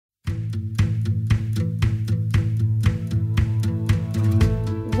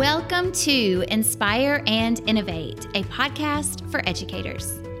Welcome to Inspire and Innovate, a podcast for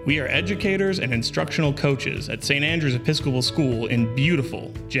educators. We are educators and instructional coaches at St. Andrew's Episcopal School in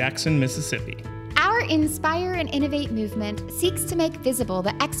beautiful Jackson, Mississippi. Our Inspire and Innovate movement seeks to make visible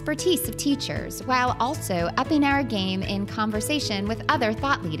the expertise of teachers while also upping our game in conversation with other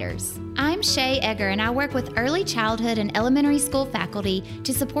thought leaders. I'm Shay Egger, and I work with early childhood and elementary school faculty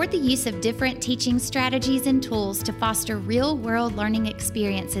to support the use of different teaching strategies and tools to foster real-world learning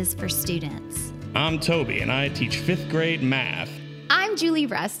experiences for students. I'm Toby, and I teach 5th grade math. I'm Julie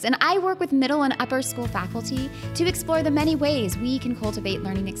Rust, and I work with middle and upper school faculty to explore the many ways we can cultivate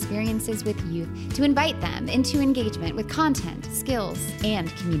learning experiences with youth to invite them into engagement with content, skills,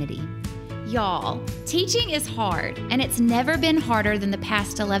 and community. Y'all, teaching is hard, and it's never been harder than the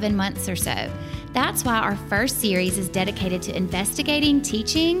past 11 months or so. That's why our first series is dedicated to investigating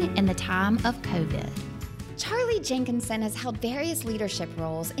teaching in the time of COVID. Charlie Jenkinson has held various leadership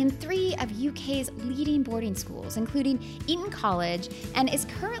roles in 3 of UK's leading boarding schools, including Eton College, and is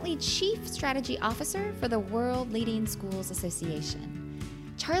currently Chief Strategy Officer for the World Leading Schools Association.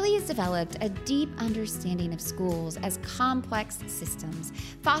 Charlie has developed a deep understanding of schools as complex systems,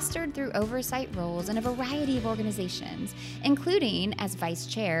 fostered through oversight roles in a variety of organizations, including as Vice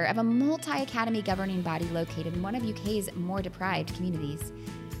Chair of a multi-academy governing body located in one of UK's more deprived communities.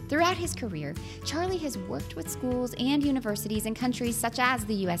 Throughout his career, Charlie has worked with schools and universities in countries such as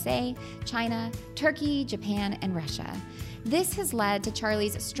the USA, China, Turkey, Japan, and Russia. This has led to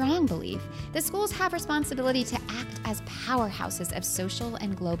Charlie's strong belief that schools have responsibility to act as powerhouses of social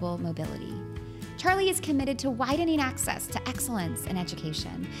and global mobility. Charlie is committed to widening access to excellence in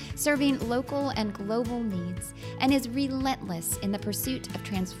education, serving local and global needs, and is relentless in the pursuit of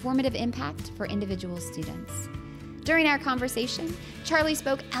transformative impact for individual students. During our conversation, Charlie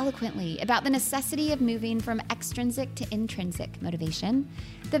spoke eloquently about the necessity of moving from extrinsic to intrinsic motivation,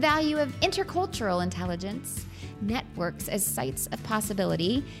 the value of intercultural intelligence, networks as sites of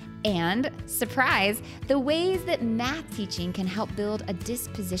possibility, and, surprise, the ways that math teaching can help build a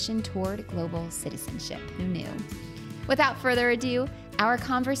disposition toward global citizenship. Who knew? Without further ado, our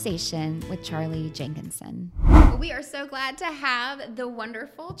conversation with Charlie Jenkinson. We are so glad to have the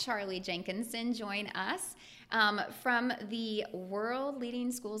wonderful Charlie Jenkinson join us from the World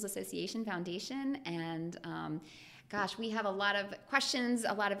Leading Schools Association Foundation. And gosh, we have a lot of questions,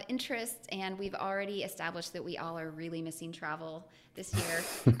 a lot of interests, and we've already established that we all are really missing travel this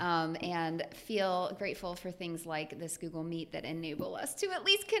year and feel grateful for things like this Google Meet that enable us to at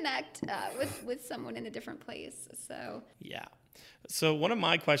least connect with someone in a different place. So yeah. So one of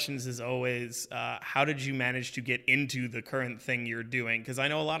my questions is always, how did you manage to get into the current thing you're doing? Because I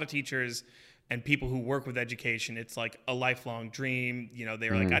know a lot of teachers and people who work with education, it's like a lifelong dream. You know,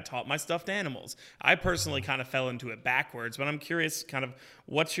 they're like, I taught my stuffed animals. I personally kind of fell into it backwards, but I'm curious kind of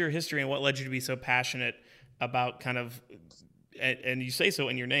what's your history and what led you to be so passionate about kind of, and you say so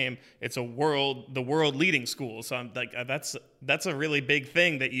in your name, it's the world leading school. So I'm like, that's a really big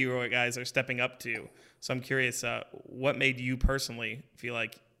thing that you guys are stepping up to. So I'm curious, what made you personally feel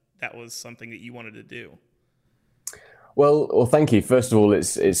like that was something that you wanted to do? Well, thank you. First of all,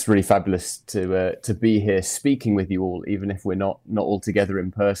 it's really fabulous to be here speaking with you all, even if we're not all together in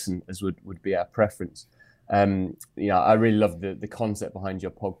person, as would be our preference. I really love the concept behind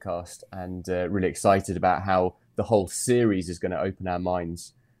your podcast, and really excited about how the whole series is going to open our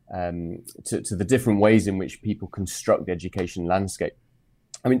minds to the different ways in which people construct the education landscape.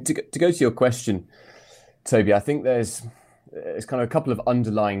 I mean, to go to your question, Toby, I think there's kind of a couple of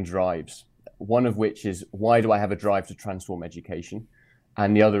underlying drives. One of which is, why do I have a drive to transform education?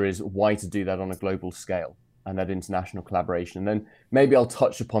 And the other is, why to do that on a global scale and that international collaboration. And then maybe I'll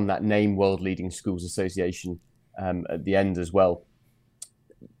touch upon that name, World Leading Schools Association, at the end as well.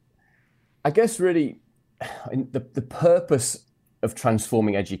 I guess really the purpose of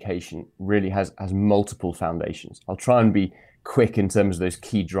transforming education really has multiple foundations. I'll try and be quick in terms of those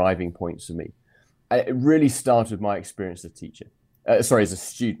key driving points for me. It really started with my experience as a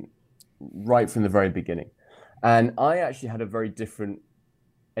student. Right from the very beginning. And I actually had a very different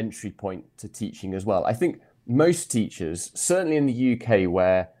entry point to teaching as well. I think most teachers, certainly in the UK,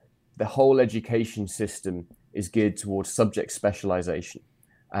 where the whole education system is geared towards subject specialization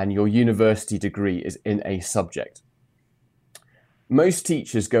and your university degree is in a subject, most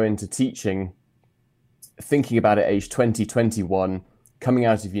teachers go into teaching thinking about it age 20, 21, coming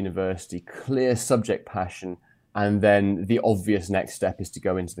out of university, clear subject passion, and then the obvious next step is to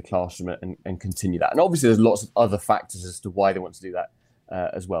go into the classroom and continue that. And obviously there's lots of other factors as to why they want to do that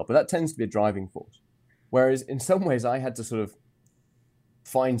as well. But that tends to be a driving force. Whereas in some ways I had to sort of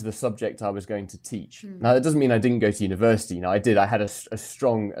find the subject I was going to teach. Now, that doesn't mean I didn't go to university. You know, I did. I had a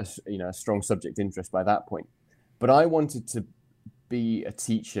strong subject interest by that point. But I wanted to be a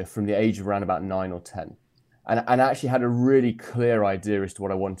teacher from the age of around about 9 or 10. And I actually had a really clear idea as to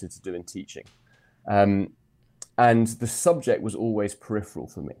what I wanted to do in teaching. And the subject was always peripheral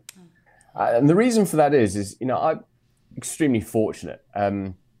for me. And the reason for that is, you know, I'm extremely fortunate.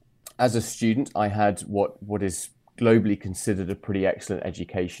 As a student, I had what is globally considered a pretty excellent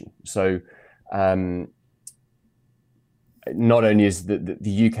education. So not only is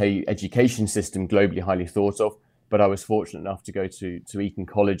the UK education system globally highly thought of, but I was fortunate enough to go to Eton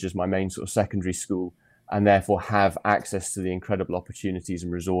College as my main sort of secondary school, and therefore have access to the incredible opportunities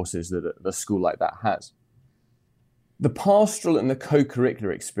and resources that a school like that has. The pastoral and the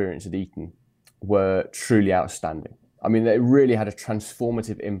co-curricular experience at Eton were truly outstanding. I mean, they really had a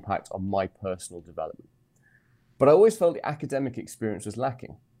transformative impact on my personal development. But I always felt the academic experience was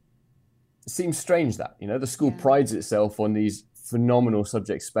lacking. It seems strange that, you know, the school prides itself on these phenomenal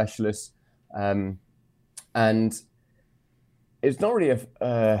subject specialists, and it's not really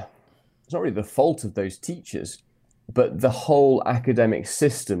the fault of those teachers, but the whole academic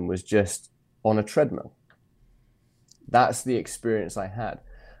system was just on a treadmill. That's the experience I had.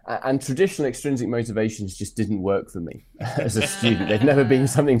 And traditional extrinsic motivations just didn't work for me as a student. They've never been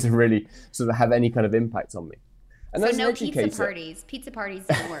something to really sort of have any kind of impact on me. And so no pizza parties. Pizza parties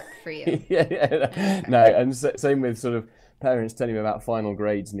didn't work for you. No. And same with sort of parents telling me about final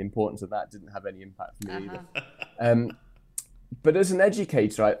grades, and the importance of that didn't have any impact for me either. But as an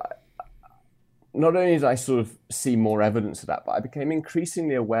educator, I not only did I sort of see more evidence of that, but I became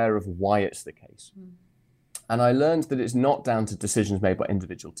increasingly aware of why it's the case. And I learned that it's not down to decisions made by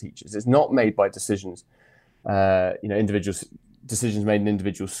individual teachers. It's not made by decisions, individual decisions made in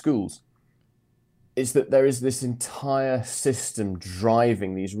individual schools. It's that there is this entire system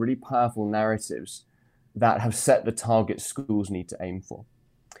driving these really powerful narratives that have set the target schools need to aim for.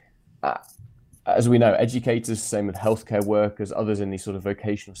 As we know, educators, same with healthcare workers, others in these sort of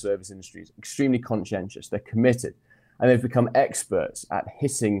vocational service industries, extremely conscientious, they're committed, and they've become experts at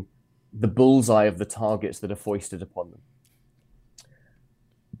hitting the bullseye of the targets that are foisted upon them.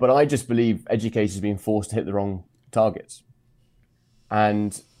 But I just believe educators are being forced to hit the wrong targets.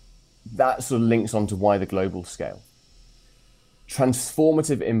 And that sort of links onto why the global scale.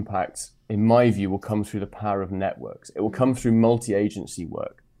 Transformative impact, in my view, will come through the power of networks. It will come through multi-agency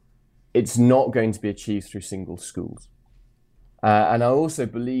work. It's not going to be achieved through single schools. And I also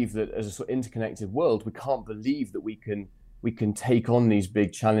believe that as a sort of interconnected world, we can't believe that we can take on these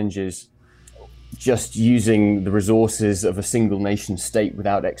big challenges just using the resources of a single nation state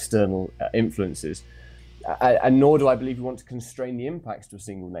without external influences. And nor do I believe we want to constrain the impacts to a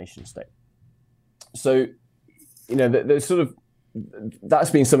single nation state. So, you know, there's sort of, that's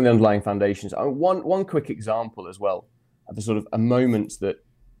been some of the underlying foundations. One quick example as well of the sort of a moment that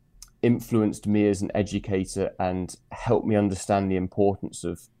influenced me as an educator and helped me understand the importance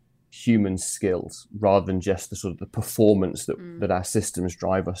of human skills rather than just the sort of the performance that our systems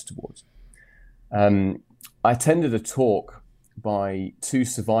drive us towards. I attended a talk by two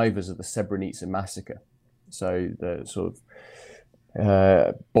survivors of the Srebrenica massacre. So the sort of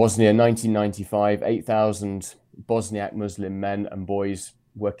Bosnia 1995, 8,000 Bosniak Muslim men and boys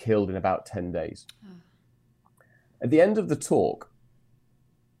were killed in about 10 days. At the end of the talk,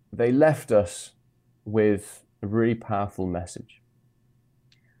 they left us with a really powerful message.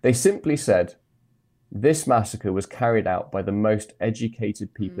 They simply said, this massacre was carried out by the most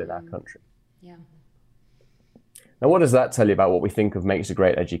educated people in our country. Yeah. Now, what does that tell you about what we think of makes a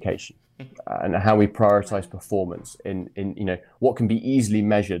great education and how we prioritize performance in you know, what can be easily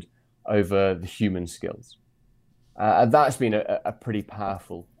measured over the human skills? And that's been a pretty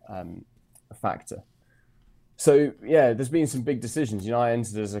powerful factor. So, yeah, there's been some big decisions. You know, I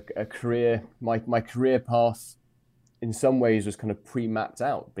entered as a career, my career path in some ways was kind of pre-mapped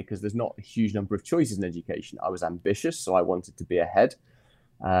out because there's not a huge number of choices in education. I was ambitious, so I wanted to be ahead.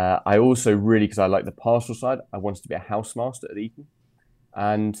 I also really, because I like the pastoral side, I wanted to be a housemaster at Eton.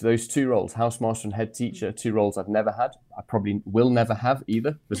 And those two roles, housemaster and head teacher, two roles I've never had. I probably will never have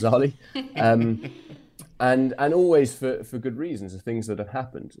either, bizarrely. And always for good reasons, the things that have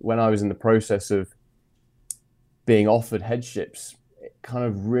happened. When I was in the process of being offered headships, it kind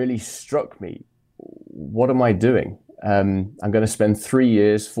of really struck me, what am I doing? I'm going to spend 4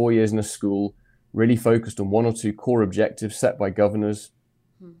 years in a school, really focused on one or two core objectives set by governors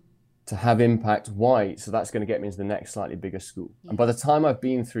to have impact. Why? So that's going to get me into the next slightly bigger school. Yeah. And by the time I've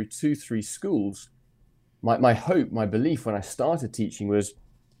been through 2-3 schools, my hope, my belief when I started teaching was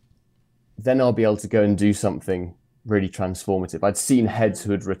then I'll be able to go and do something really transformative. I'd seen heads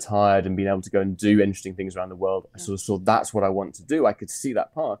who had retired and been able to go and do interesting things around the world. I sort of saw that's what I want to do. I could see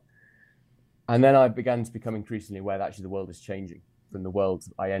that path. And then I began to become increasingly aware that actually the world is changing from the world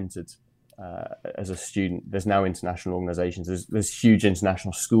I entered as a student. There's now international organizations. There's huge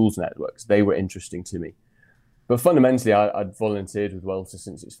international schools networks. They were interesting to me. But fundamentally, I'd volunteered with WLSA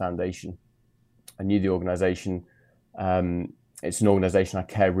since its foundation. I knew the organization. It's an organization I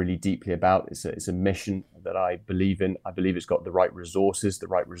care really deeply about. It's a mission that I believe in. I believe it's got the right resources, the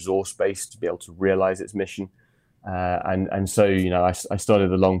right resource base to be able to realize its mission. And so, I started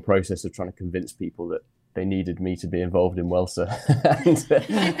the long process of trying to convince people that they needed me to be involved in WLSA.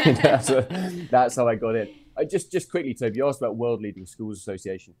 And that's how I got in. Just quickly, Toby, you asked about World Leading Schools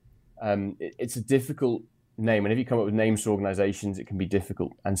Association. It's a difficult name. Whenever you come up with names for organizations, it can be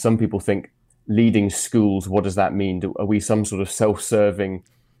difficult. And some people think, leading schools, what does that mean? Are we some sort of self-serving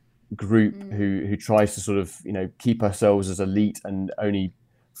group who tries to sort of, keep ourselves as elite and only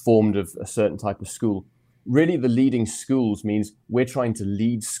formed of a certain type of school? Really, the leading schools means we're trying to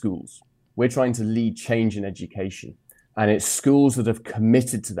lead schools. We're trying to lead change in education. And it's schools that have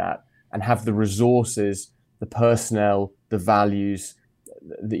committed to that and have the resources, the personnel, the values,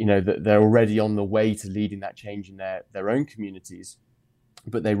 that they're already on the way to leading that change in their own communities.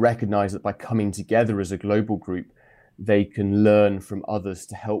 But they recognize that by coming together as a global group, they can learn from others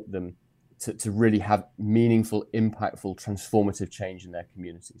to help them to really have meaningful, impactful, transformative change in their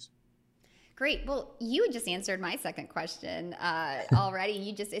communities. Great. Well, you just answered my second question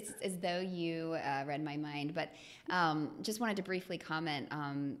already. It's as though you read my mind, but just wanted to briefly comment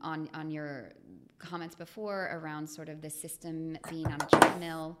on your comments before around sort of the system being on a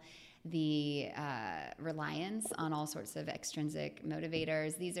treadmill, the reliance on all sorts of extrinsic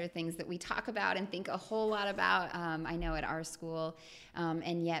motivators. These are things that we talk about and think a whole lot about, I know at our school,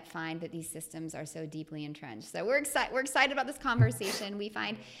 and yet find that these systems are so deeply entrenched. So we're excited about this conversation. We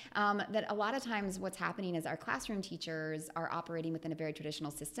find that a lot of times what's happening is our classroom teachers are operating within a very traditional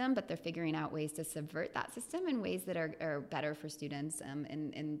system, but they're figuring out ways to subvert that system in ways that are better for students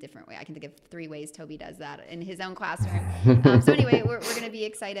in different ways. I can think of 3 ways Toby does that in his own classroom. So anyway, we're going to be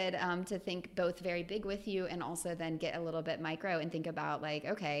excited to think both very big with you and also then get a little bit micro and think about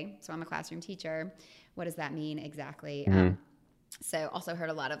okay, so I'm a classroom teacher. What does that mean exactly? So also heard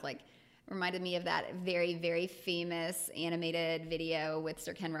a lot of reminded me of that very, very famous animated video with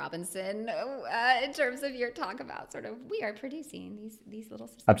Sir Ken Robinson in terms of your talk about sort of we are producing these little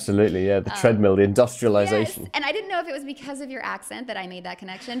systems. Absolutely, yeah, the treadmill, the industrialization. Yes, and I didn't know if it was because of your accent that I made that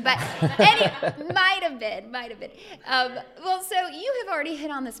connection, but might have been. Well, so you have already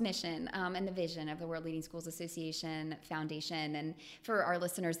hit on this mission and the vision of the World Leading Schools Association Foundation, and for our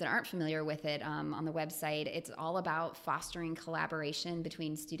listeners that aren't familiar with it, on the website, it's all about fostering collaboration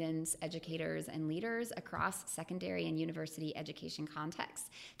between students, educators, and leaders across secondary and university education contexts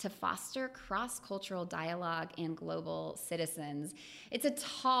to foster cross-cultural dialogue and global citizens. It's a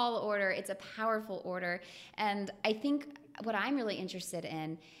tall order, it's a powerful order, and I think what I'm really interested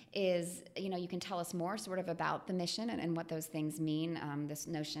in is, you can tell us more sort of about the mission and what those things mean, this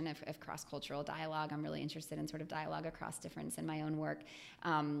notion of cross-cultural dialogue. I'm really interested in sort of dialogue across difference in my own work,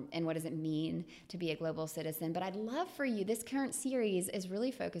 and what does it mean to be a global citizen. But I'd love for you, this current series is really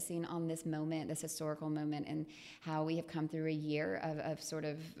focusing on this moment, this historical moment, and how we have come through a year of sort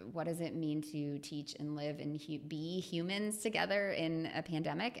of what does it mean to teach and live and be humans together in a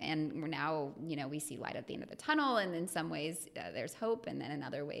pandemic. And we're now, we see light at the end of the tunnel, and in some ways there's hope, and then in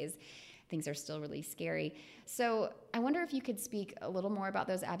other ways things are still really scary. So I wonder if you could speak a little more about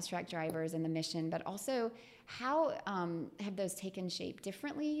those abstract drivers and the mission, but also how have those taken shape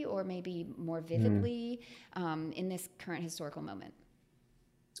differently or maybe more vividly in this current historical moment?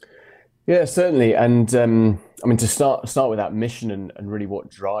 Yeah, certainly. And to start with that mission and really what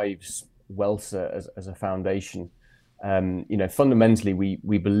drives WLSA as a foundation, fundamentally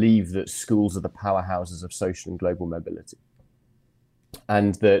we believe that schools are the powerhouses of social and global mobility,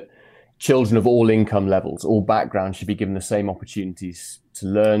 and that children of all income levels, all backgrounds should be given the same opportunities to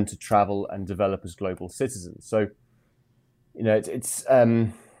learn, to travel, and develop as global citizens. So, it's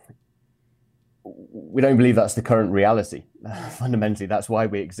we don't believe that's the current reality. Fundamentally, that's why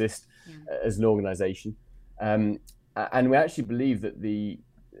we exist as an organization. And we actually believe that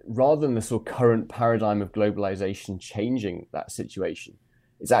rather than the sort of current paradigm of globalization changing that situation,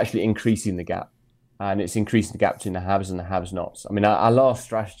 it's actually increasing the gap. And it's increasing the gap between the haves and the have-nots. I mean, our last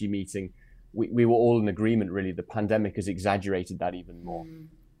strategy meeting, we were all in agreement, really. The pandemic has exaggerated that even more.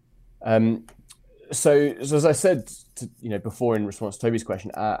 So as I said, before in response to Toby's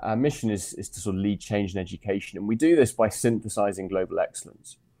question, our mission is to sort of lead change in education. And we do this by synthesizing global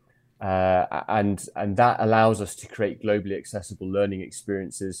excellence. and that allows us to create globally accessible learning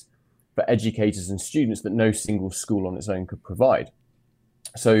experiences for educators and students that no single school on its own could provide.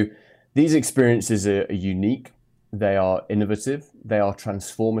 So these experiences are unique, they are innovative, they are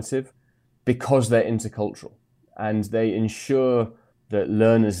transformative because they're intercultural, and they ensure that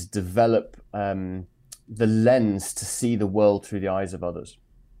learners develop the lens to see the world through the eyes of others.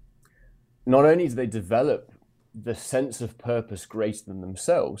 Not only do they develop the sense of purpose greater than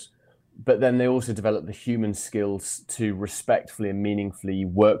themselves, but then they also develop the human skills to respectfully and meaningfully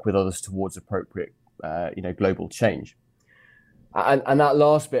work with others towards appropriate, global change. And that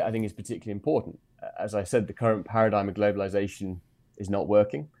last bit, I think, is particularly important. As I said, the current paradigm of globalization is not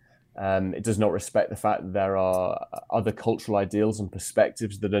working. It does not respect the fact that there are other cultural ideals and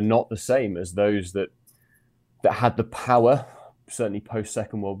perspectives that are not the same as those that had the power, certainly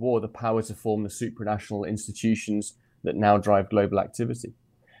post-Second World War, the power to form the supranational institutions that now drive global activity.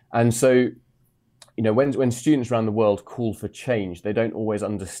 And so, when students around the world call for change, they don't always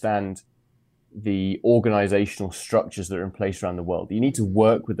understand the organizational structures that are in place around the world. You need to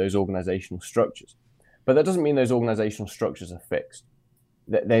work with those organizational structures. But that doesn't mean those organizational structures are fixed.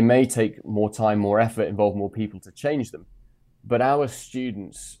 They may take more time, more effort, involve more people to change them. But our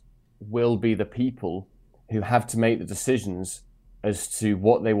students will be the people who have to make the decisions as to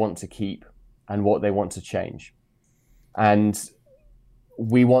what they want to keep and what they want to change. And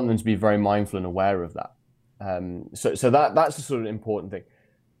we want them to be very mindful and aware of that. So that's a sort of important thing.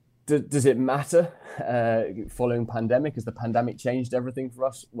 Does it matter following pandemic? Has the pandemic changed everything for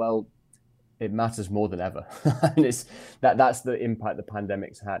us? Well, it matters more than ever. And that's the impact the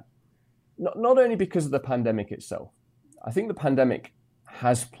pandemic's had. Not only because of the pandemic itself. I think the pandemic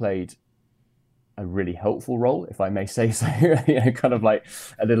has played a really helpful role, if I may say so, kind of like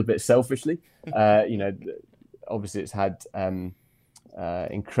a little bit selfishly. Obviously it's had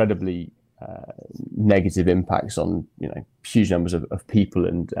incredibly negative impacts on huge numbers of people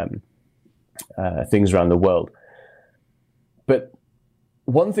and things around the world. But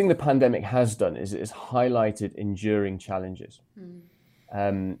one thing the pandemic has done is it has highlighted enduring challenges.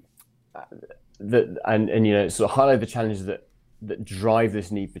 Sort of highlight the challenges that drive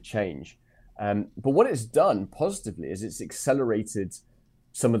this need for change. But what it's done positively is it's accelerated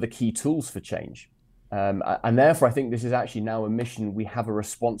some of the key tools for change. And therefore, I think this is actually now a mission we have a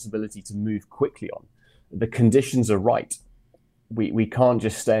responsibility to move quickly on. The conditions are right. We can't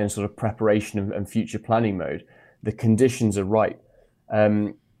just stay in sort of preparation and future planning mode. The conditions are right.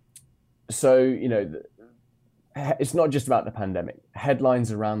 It's not just about the pandemic.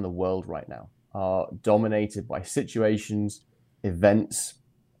 Headlines around the world right now are dominated by situations, events,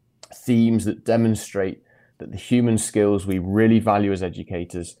 themes that demonstrate that the human skills we really value as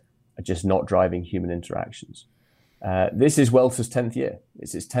educators are just not driving human interactions. This is WLSA's 10th year.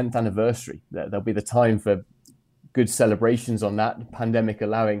 It's its 10th anniversary. There'll be the time for good celebrations on that, pandemic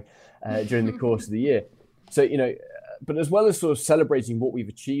allowing, during the course of the year. So, but as well as sort of celebrating what we've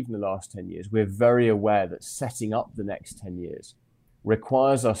achieved in the last 10 years, we're very aware that setting up the next 10 years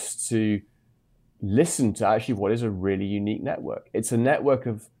requires us to listen to actually what is a really unique network. It's a network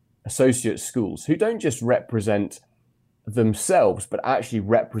of associate schools who don't just represent themselves, but actually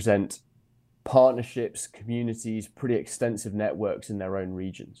represent partnerships, communities, pretty extensive networks in their own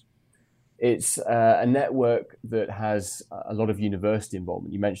regions. It's a network that has a lot of university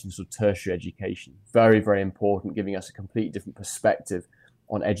involvement. You mentioned sort of tertiary education, very, very important, giving us a completely different perspective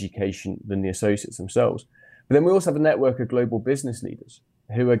on education than the associates themselves. But then we also have a network of global business leaders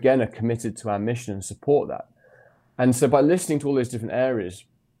who, again, are committed to our mission and support that. And so by listening to all those different areas,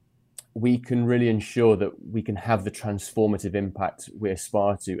 we can really ensure that we can have the transformative impact we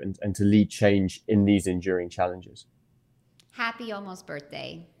aspire to and to lead change in these enduring challenges. Happy almost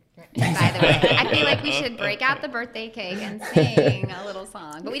birthday, by the way. I feel like we should break out the birthday cake and sing a little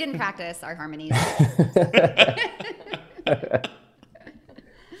song, but we didn't practice our harmonies.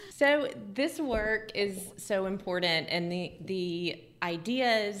 So this work is so important, and the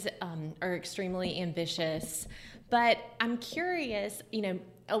ideas are extremely ambitious, but I'm curious,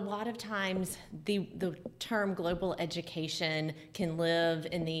 a lot of times the term global education can live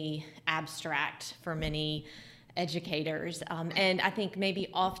in the abstract for many educators. And I think maybe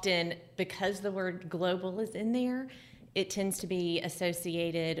often because the word global is in there, it tends to be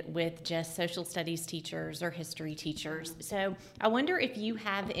associated with just social studies teachers or history teachers. So I wonder if you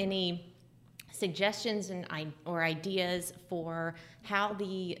have any suggestions or ideas for how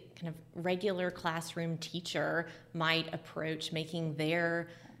the kind of regular classroom teacher might approach making their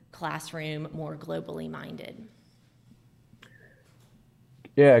classroom more globally minded.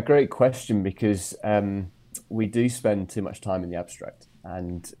 Yeah, great question, because we do spend too much time in the abstract.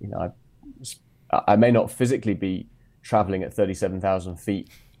 And I may not physically be traveling at 37,000 feet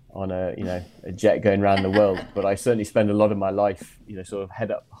on a jet going around the world, but I certainly spend a lot of my life, sort of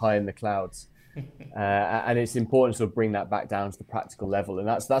head up high in the clouds. And it's important to sort of bring that back down to the practical level. And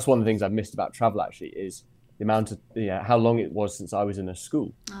that's one of the things I've missed about travel, actually, is the amount of, how long it was since I was in a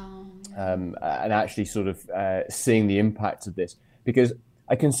school. And actually sort of seeing the impact of this, because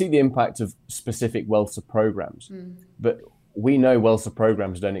I can see the impact of specific WLSA programs, but we know WLSA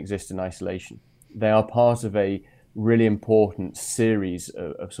programs don't exist in isolation. They are part of a really important series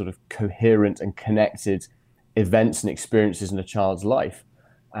of sort of coherent and connected events and experiences in a child's life.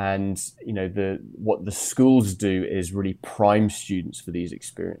 And what the schools do is really prime students for these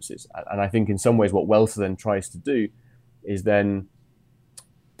experiences. And I think in some ways what WLSA then tries to do is then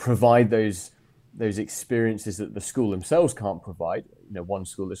provide those experiences that the school themselves can't provide. One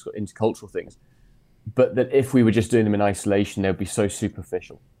school that's got intercultural things, but that if we were just doing them in isolation, they'd be so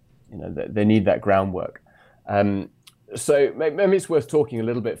superficial. They need that groundwork. So maybe it's worth talking a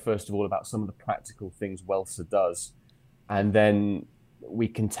little bit first of all about some of the practical things WLSA does, and then we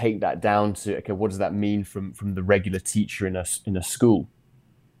can take that down to, okay, what does that mean from the regular teacher in a school?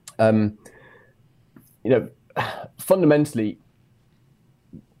 Fundamentally,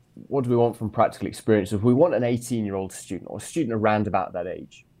 what do we want from practical experiences? We want an 18-year-old student or a student around about that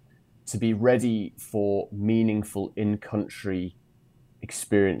age to be ready for meaningful in-country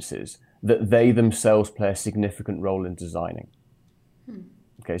experiences that they themselves play a significant role in designing.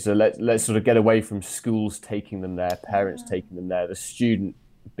 Okay, so let's sort of get away from schools taking them there, parents taking them there, the student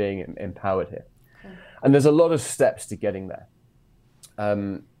being empowered here. And there's a lot of steps to getting there.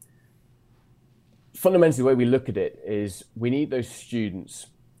 Fundamentally, the way we look at it is we need those students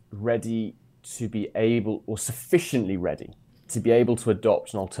ready to be able, or sufficiently ready, to be able to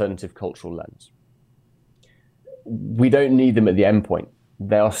adopt an alternative cultural lens. We don't need them at the end point.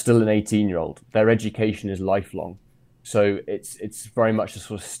 They are still an 18-year-old. Their education is lifelong. So it's very much a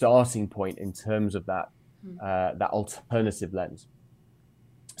sort of starting point in terms of that alternative lens.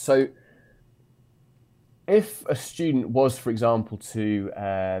 So if a student was, for example, to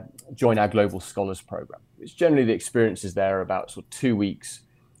join our Global Scholars Program, which generally the experiences there are about sort of 2 weeks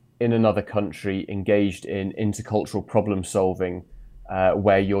in another country, engaged in intercultural problem solving,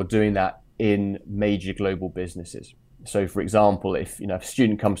 where you're doing that in major global businesses. So, for example, if a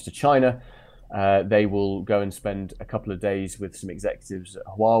student comes to China, they will go and spend a couple of days with some executives at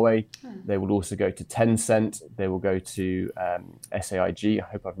Huawei. They will also go to Tencent. They will go to SAIG.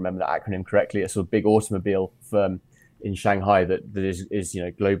 I hope I remember that acronym correctly. It's a sort of big automobile firm in Shanghai that is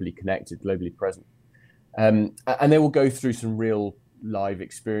globally connected, globally present. And they will go through some real live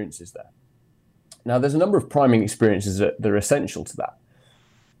experiences there. Now, there's a number of priming experiences that are essential to that.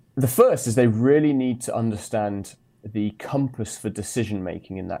 The first is they really need to understand the compass for decision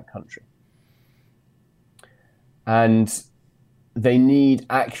making in that country. And they need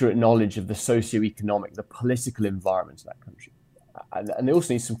accurate knowledge of the socioeconomic, the political environment of that country. And they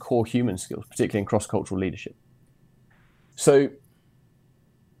also need some core human skills, particularly in cross-cultural leadership. So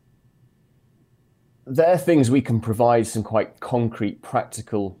there are things we can provide some quite concrete,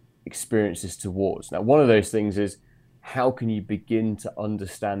 practical experiences towards. Now, one of those things is, how can you begin to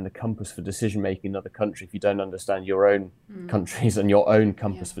understand the compass for decision-making in another country if you don't understand your own countries and your own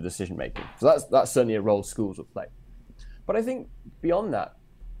compass for decision-making? So that's certainly a role schools will play. But I think beyond that,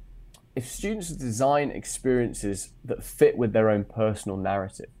 if students design experiences that fit with their own personal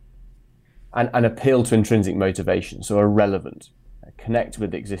narrative and appeal to intrinsic motivation, so are relevant, connect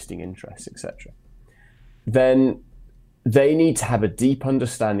with existing interests, etc., then they need to have a deep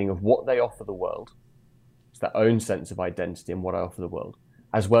understanding of what they offer the world, their own sense of identity and what I offer the world,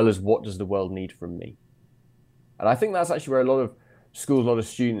 as well as what does the world need from me. And I think that's actually where a lot of schools, a lot of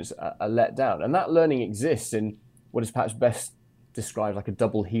students are let down. And that learning exists in what is perhaps best described like a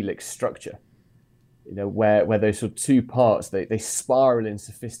double helix structure, where those sort of two parts, they spiral in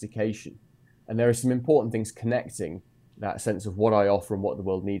sophistication. And there are some important things connecting that sense of what I offer and what the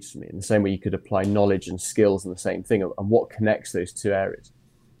world needs from me. In the same way you could apply knowledge and skills in the same thing, and what connects those two areas.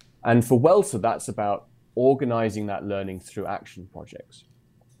 And for WLSA, that's about organizing that learning through action projects,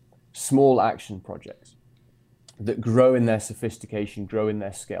 small action projects that grow in their sophistication, grow in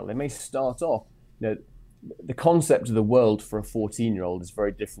their scale. They may start off, the concept of the world for a 14-year-old is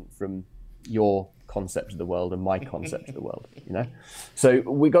very different from your concept of the world and my concept of the world, So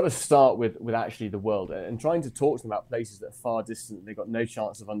we got to start with actually the world, and trying to talk to them about places that are far distant, they've got no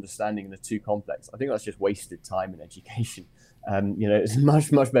chance of understanding and they're too complex. I think that's just wasted time in education. It's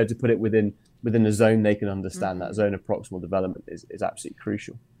much, much better to put it within a zone they can understand. That zone of proximal development is absolutely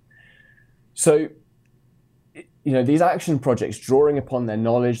crucial. So these action projects, drawing upon their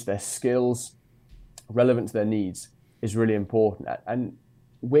knowledge, their skills, relevant to their needs, is really important. And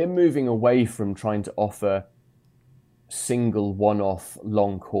we're moving away from trying to offer single one-off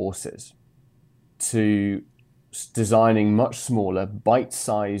long courses to designing much smaller,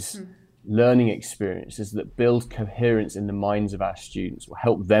 bite-sized learning experiences that build coherence in the minds of our students, or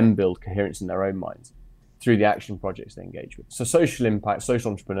help them build coherence in their own minds through the action projects they engage with. So social impact,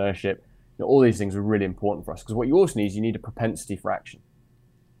 social entrepreneurship, all these things are really important for us, because what you also need is you need a propensity for action.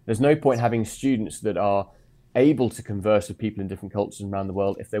 There's no point having students that are able to converse with people in different cultures around the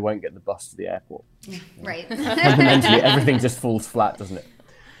world if they won't get the bus to the airport. Right. Fundamentally, everything just falls flat, doesn't it?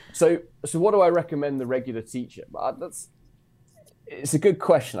 So what do I recommend the regular teacher? It's a good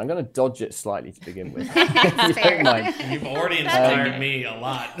question. I'm going to dodge it slightly to begin with. If you don't mind. You've already inspired me a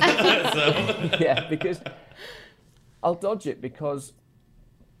lot. Yeah, because I'll dodge it because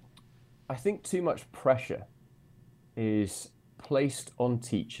I think too much pressure is placed on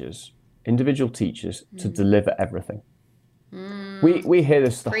teachers, individual teachers, to deliver everything. We hear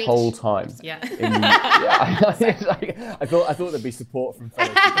this the whole time. Yeah. I thought there'd be support from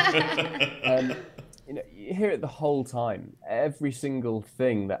fellow teachers. You hear it the whole time. Every single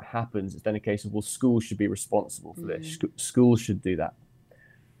thing that happens is then a case of, well, schools should be responsible for this. Schools should do that.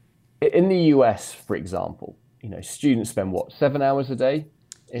 In the US, for example, students spend 7 hours a day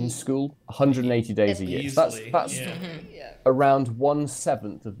in school, 180 days a year. So that's around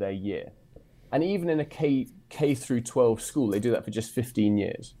 1/7 of their year. And even in a K through 12 school, they do that for just 15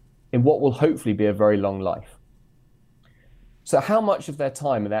 years in what will hopefully be a very long life. So how much of their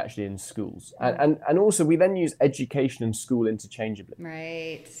time are they actually in schools? And also we then use education and school interchangeably.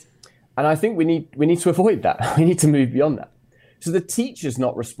 Right. And I think we need to avoid that. We need to move beyond that. So the teacher's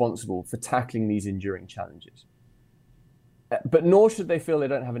not responsible for tackling these enduring challenges. But nor should they feel they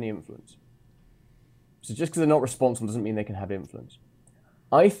don't have any influence. So just because they're not responsible doesn't mean they can have influence.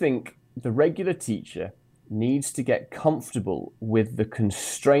 I think the regular teacher needs to get comfortable with the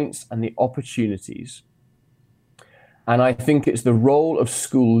constraints and the opportunities. And I think it's the role of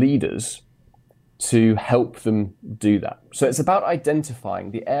school leaders to help them do that. So it's about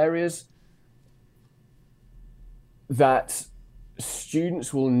identifying the areas that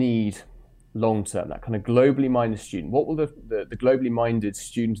students will need long term, that kind of globally minded student. What will the globally minded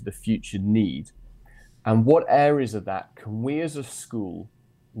student of the future need? And what areas of that can we as a school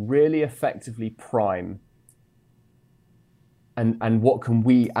really effectively prime? And what can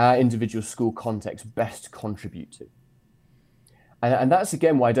we, our individual school context, best contribute to? And that's,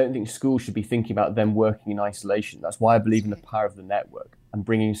 again, why I don't think schools should be thinking about them working in isolation. That's why I believe in the power of the network and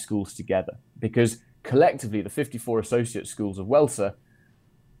bringing schools together. Because collectively, the 54 associate schools of WLSA,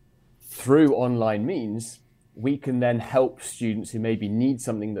 through online means, we can then help students who maybe need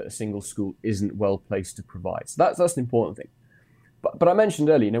something that a single school isn't well placed to provide. So that's an important thing. But I mentioned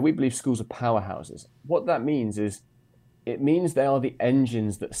earlier, we believe schools are powerhouses. What that means is, it means they are the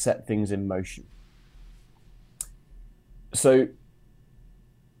engines that set things in motion. So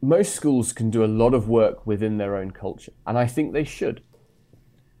most schools can do a lot of work within their own culture, and I think they should.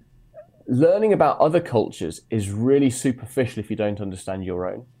 Learning about other cultures is really superficial if you don't understand your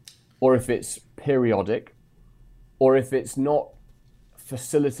own, or if it's periodic, or if it's not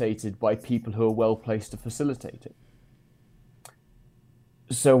facilitated by people who are well placed to facilitate it.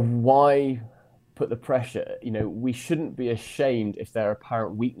 So why put the pressure? We shouldn't be ashamed if there are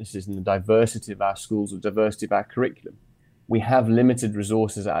apparent weaknesses in the diversity of our schools or diversity of our curriculum. We have limited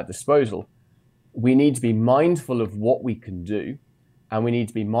resources at our disposal. We need to be mindful of what we can do, and we need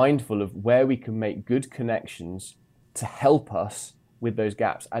to be mindful of where we can make good connections to help us with those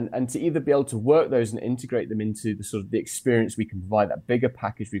gaps, and to either be able to work those and integrate them into the sort of the experience we can provide, that bigger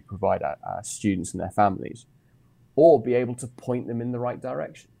package we provide our students and their families, or be able to point them in the right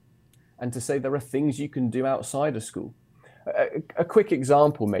direction and to say there are things you can do outside of school. A quick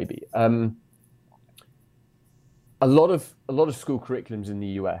example, maybe. A lot of school curriculums in the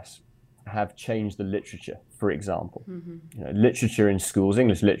US have changed the literature, for example. Literature in schools,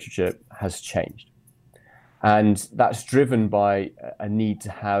 English literature has changed. And that's driven by a need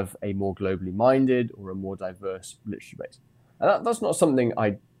to have a more globally minded or a more diverse literature base. And that's not something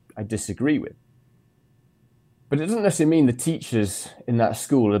I disagree with. But it doesn't necessarily mean the teachers in that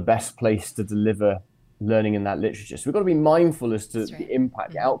school are the best place to deliver learning in that literature. So we've got to be mindful as to the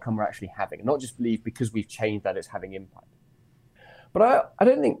impact, the outcome we're actually having, and not just believe because we've changed that it's having impact. But I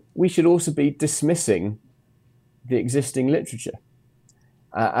don't think we should also be dismissing the existing literature.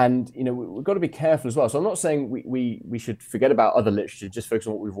 We've got to be careful as well. So I'm not saying we should forget about other literature, just focus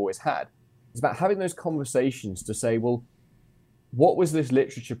on what we've always had. It's about having those conversations to say, well, what was this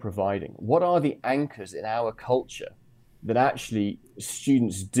literature providing? What are the anchors in our culture that actually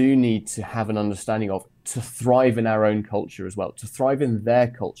students do need to have an understanding of to thrive in our own culture as well, to thrive in their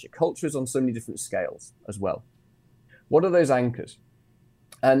culture? Culture is on so many different scales as well. What are those anchors?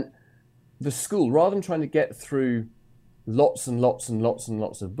 And the school, rather than trying to get through lots and lots and lots and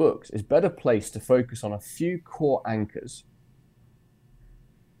lots of books, is better placed to focus on a few core anchors,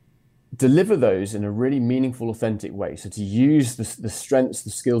 deliver those in a really meaningful, authentic way. So to use the strengths, the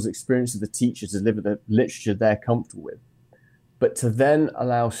skills, experience of the teacher to deliver the literature they're comfortable with, but to then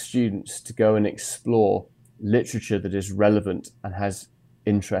allow students to go and explore literature that is relevant and has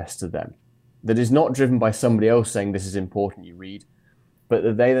interest to them, that is not driven by somebody else saying this is important, you read, but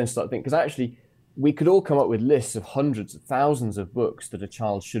that they then start thinking, because actually we could all come up with lists of hundreds of thousands of books that a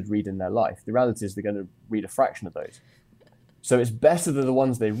child should read in their life. The reality is they're going to read a fraction of those. So it's better that the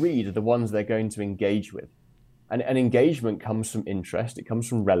ones they read are the ones they're going to engage with. And engagement comes from interest, it comes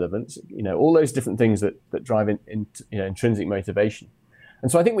from relevance, all those different things that drive intrinsic motivation.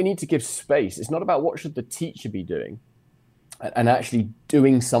 And so I think we need to give space. It's not about what should the teacher be doing and actually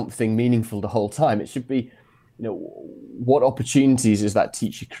doing something meaningful the whole time. It should be, what opportunities is that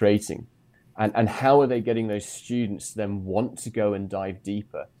teacher creating? And how are they getting those students to then want to go and dive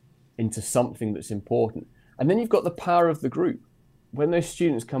deeper into something that's important? And then you've got the power of the group. When those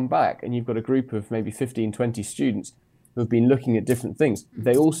students come back and you've got a group of maybe 15, 20 students who have been looking at different things,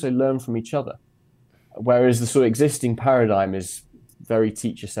 they also learn from each other. Whereas the sort of existing paradigm is very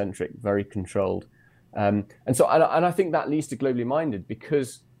teacher-centric, very controlled. And I think that leads to globally minded,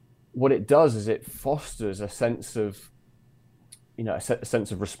 because what it does is it fosters a sense of, a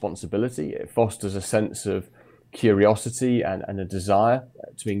sense of responsibility. It fosters a sense of curiosity and a desire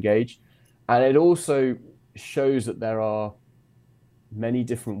to engage. And it also shows that there are many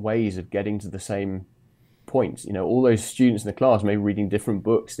different ways of getting to the same point. All those students in the class may be reading different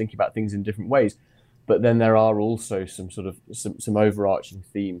books, thinking about things in different ways, but then there are also some overarching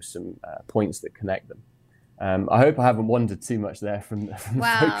themes, some points that connect them. I hope I haven't wandered too much there from the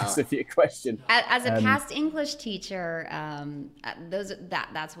focus of your question. As a past English teacher,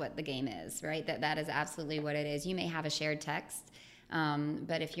 that's what the game is, right? That is absolutely what it is. You may have a shared text,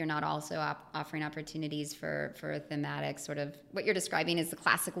 but if you're not also offering opportunities for a thematic sort of, what you're describing is the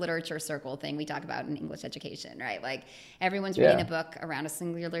classic literature circle thing we talk about in English education, right? Like everyone's reading a book around a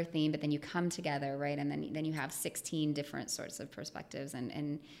singular theme, but then you come together, right? And then you have 16 different sorts of perspectives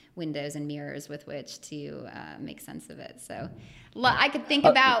and windows and mirrors with which to make sense of it. So I could think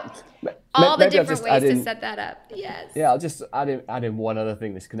about all the different ways to set that up. Yes. Yeah, I'll just add in one other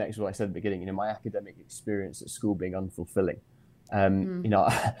thing. This connects with what I said at the beginning, my academic experience at school being unfulfilling.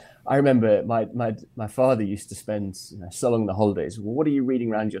 I remember my father used to spend so long the holidays. Well, what are you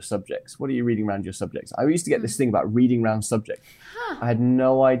reading around your subjects? What are you reading around your subjects? I used to get this thing about reading around subjects. I had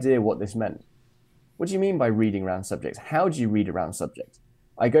no idea what this meant. What do you mean by reading around subjects? How do you read around subjects?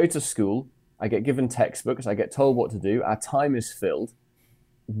 I go to school, I get given textbooks, I get told what to do, our time is filled.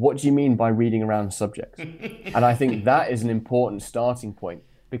 What do you mean by reading around subjects? And I think that is an important starting point,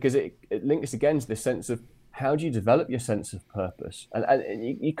 because it links again to this sense of, how do you develop your sense of purpose?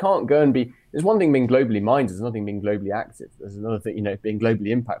 And you can't go and there's one thing being globally minded, there's another thing being globally active. There's another thing, being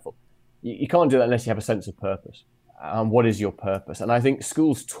globally impactful. You can't do that unless you have a sense of purpose. What is your purpose? And I think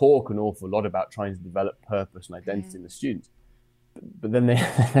schools talk an awful lot about trying to develop purpose and identity in the students. But then they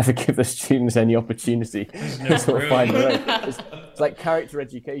never give the students any opportunity to sort of find their own. It's like character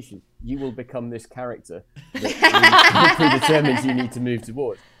education. You will become this character that predetermines you need to move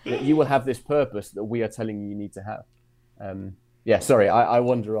towards. That you will have this purpose that we are telling you need to have. Sorry, I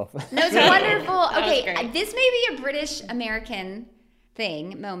wander off. No, it's wonderful. Okay, this may be a British American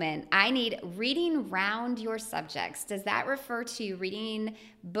moment. I need reading round your subjects. Does that refer to reading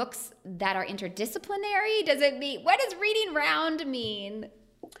books that are interdisciplinary? What does reading round mean?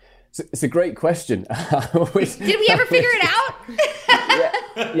 It's a great question. Did we ever figure it out?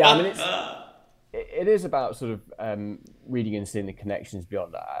 I mean, it is about sort of reading and seeing the connections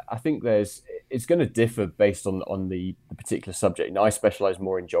beyond that. I think it's going to differ based on the particular subject. Now, I specialize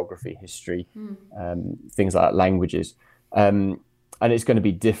more in geography, history, things like languages. And it's going to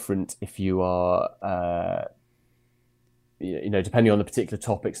be different if you are, depending on the particular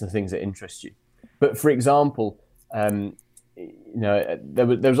topics and the things that interest you. But for example, there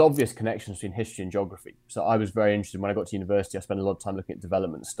was obvious connections between history and geography. So I was very interested when I got to university. I spent a lot of time looking at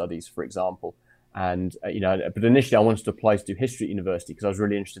development studies, for example. And, but initially I wanted to apply to do history at university because I was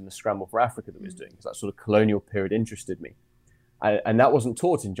really interested in the scramble for Africa that we was doing, because that sort of colonial period interested me. And that wasn't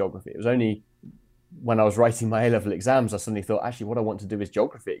taught in geography. It was only when I was writing my A-level exams, I suddenly thought, actually, what I want to do is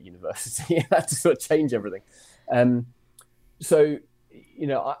geography at university. I had to sort of change everything. So,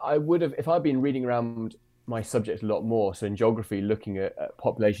 I would have, if I'd been reading around my subject a lot more, so in geography, looking at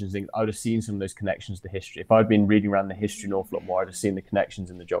populations, things, I would have seen some of those connections to history. If I'd been reading around the history an awful lot more, I'd have seen the connections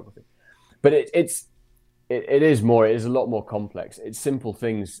in the geography. But it is a lot more complex. It's simple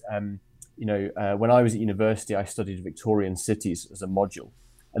things. When I was at university, I studied Victorian cities as a module,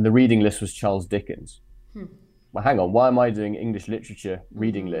 and the reading list was Charles Dickens. Well, hang on, why am I doing English literature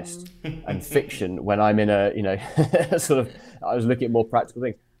reading list and fiction when I'm in a, I was looking at more practical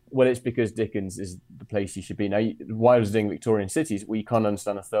things. Well, it's because Dickens is the place you should be. Now, why I was doing Victorian cities, well, you can't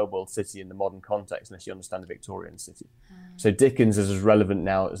understand a third world city in the modern context unless you understand a Victorian city. So Dickens is as relevant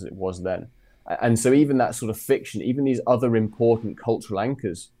now as it was then. And so even that sort of fiction, even these other important cultural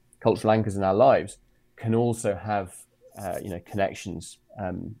anchors in our lives can also have, connections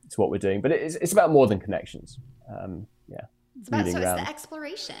to what we're doing. But it's about more than connections. It's about it's the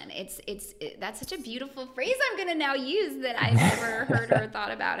exploration. That's such a beautiful phrase I'm going to now use that I've never heard or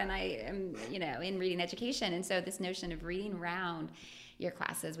thought about, and I am in reading education. And so this notion of reading around your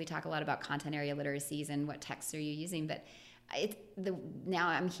classes, we talk a lot about content area literacies and what texts are you using, but now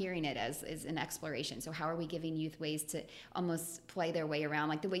I'm hearing it as an exploration. So how are we giving youth ways to almost play their way around,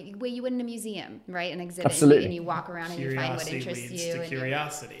 like the way you would in a museum, right? An exhibit, and you walk around and you find what interests you. To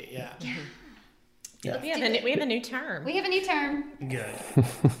curiosity, yeah. Yeah. We have a new term. We have a new term. Good.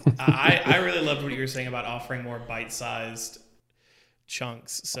 I really loved what you were saying about offering more bite-sized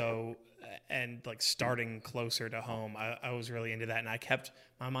chunks. So, and like starting closer to home. I was really into that, and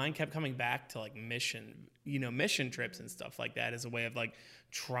my mind kept coming back to like mission trips and stuff like that as a way of like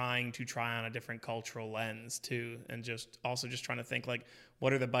trying on a different cultural lens too, and just trying to think like,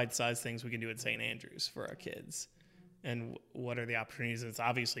 what are the bite-sized things we can do at St. Andrews for our kids? And what are the opportunities? It's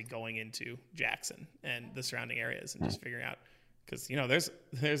obviously going into Jackson and the surrounding areas and just figuring out, because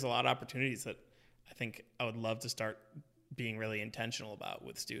there's a lot of opportunities that I think I would love to start being really intentional about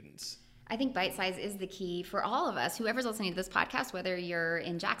with students. I think bite size is the key for all of us. Whoever's listening to this podcast, whether you're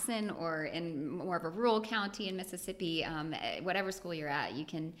in Jackson or in more of a rural county in Mississippi, whatever school you're at, you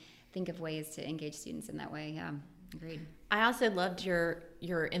can think of ways to engage students in that way. Yeah, agreed. I also loved your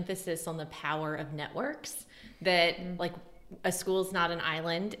emphasis on the power of networks, that like a school's not an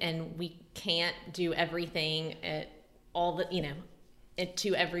island and we can't do everything at all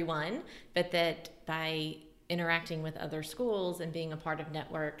to everyone, but that by interacting with other schools and being a part of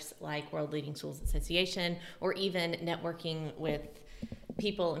networks like World Leading Schools Association, or even networking with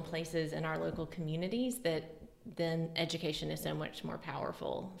people and places in our local communities, that then education is so much more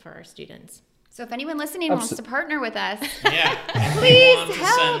powerful for our students. So if anyone listening wants to partner with us, please want to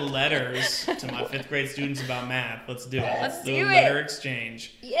send letters to my 5th grade students about math, let's do it. Let's do a it. Letter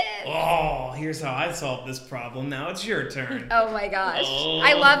exchange. Yes. Oh, here's how I solved this problem. Now it's your turn. Oh my gosh.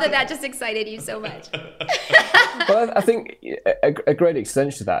 I love that just excited you so much. Well, I think a great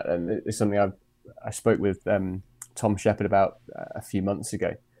extension to that, and it's something I spoke with Tom Shepherd about a few months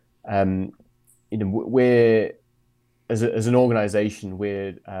ago. We're as an organization,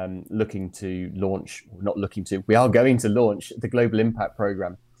 we're we are going to launch the Global Impact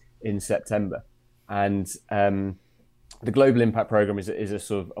Program in September. And the Global Impact Program is a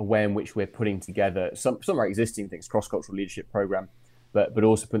sort of a way in which we're putting together some of our existing things, cross-cultural leadership program, but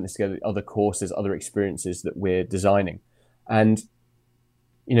also putting this together, other courses, other experiences that we're designing. And,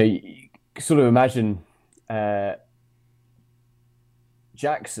 you sort of imagine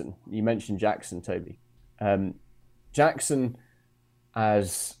Jackson, you mentioned Jackson, Toby. Jackson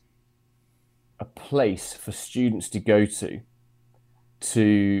as a place for students to go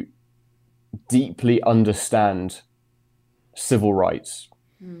to deeply understand civil rights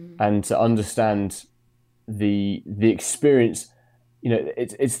and to understand the experience.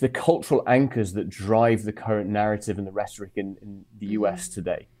 It's the cultural anchors that drive the current narrative and the rhetoric in the US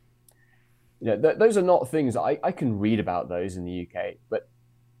today. Those are not things I can read about those in the UK, but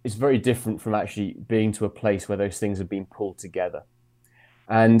it's very different from actually being to a place where those things have been pulled together.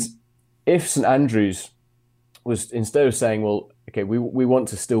 And if St. Andrews was, instead of saying, well, okay, we want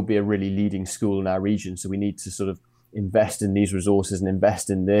to still be a really leading school in our region, so we need to sort of invest in these resources and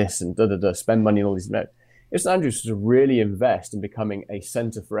invest in this and spend money on all these. No, if St. Andrews was to really invest in becoming a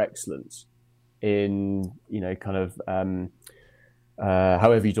centre for excellence in,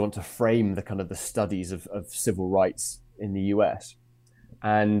 however you want to frame the kind of the studies of civil rights in the US,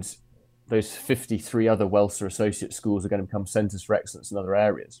 and those 53 other WLSA associate schools are going to become centres for excellence in other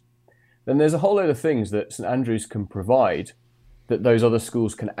areas, then there's a whole load of things that St. Andrews can provide that those other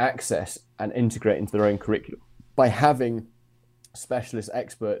schools can access and integrate into their own curriculum by having specialist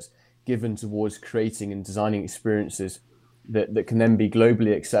experts given towards creating and designing experiences that can then be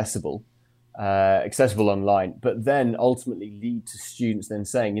globally accessible accessible online, but then ultimately lead to students then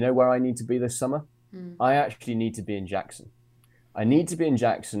saying, you know where I need to be this summer? I actually need to be in Jackson. I need to be in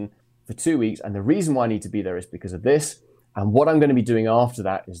Jackson for 2 weeks. And the reason why I need to be there is because of this. And what I'm going to be doing after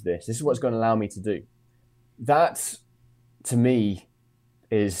that is this. This is what's going to allow me to do. That, to me,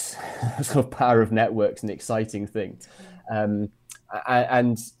 is a sort of power of networks, an exciting thing. And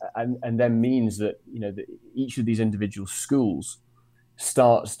then means that, you know, that each of these individual schools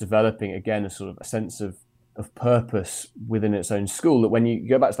starts developing, again, a sort of a sense of purpose within its own school. That when you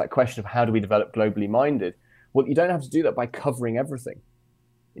go back to that question of how do we develop globally minded, well, you don't have to do that by covering everything.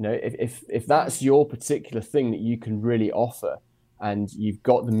 You know, if that's your particular thing that you can really offer, and you've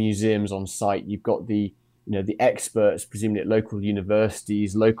got the museums on site, you've got the, you know, the experts, presumably at local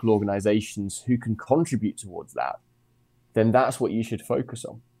universities, local organizations who can contribute towards that, then that's what you should focus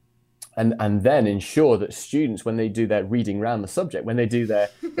on. And then ensure that students, when they do their reading around the subject, when they do their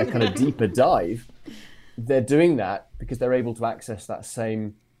kind of deeper dive, they're doing that because they're able to access that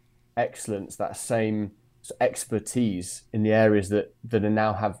same excellence, that same expertise in the areas that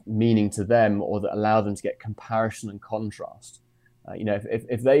now have meaning to them, or that allow them to get comparison and contrast. You know,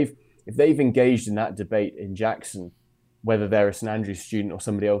 if they've engaged in that debate in Jackson, whether they're a St Andrews student or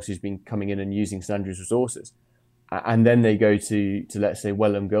somebody else who's been coming in and using St Andrews resources, and then they go to let's say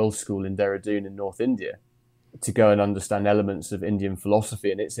Welham Girls' School in Dehradun in North India to go and understand elements of Indian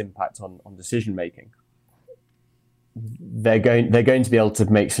philosophy and its impact on decision making, they're going to be able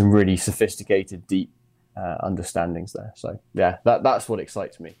to make some really sophisticated, deep understandings there. So yeah, that's what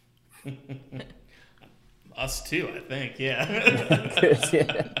excites me. Us too, I think.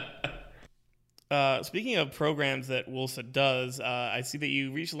 Yeah. Speaking of programs that WLSA does, I see that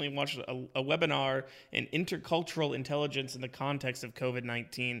you recently watched a webinar in intercultural intelligence in the context of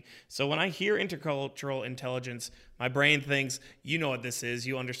COVID-19. So when I hear intercultural intelligence, my brain thinks, you know what this is.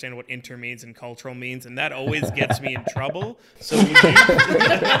 You understand what inter means and cultural means, and that always gets me in trouble. So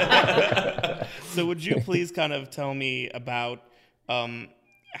would you please kind of tell me about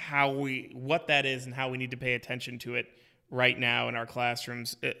what that is and how we need to pay attention to it right now in our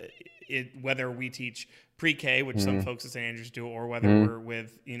classrooms, whether we teach pre-K, which some folks at St. Andrews do, or whether we're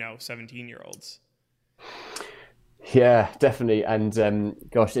with 17-year-olds. Yeah, definitely. And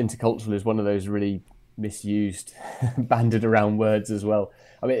gosh, intercultural is one of those really misused, banded around words as well.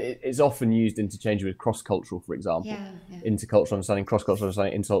 I mean, it's often used interchangeably with cross-cultural, for example. Yeah. Intercultural understanding, cross-cultural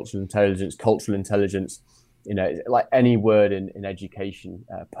understanding, intercultural intelligence, cultural intelligence. You know, like any word in education,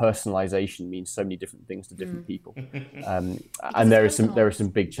 personalization means so many different things to different people, and there are some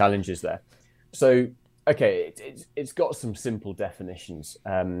big challenges there. So, okay, it's got some simple definitions.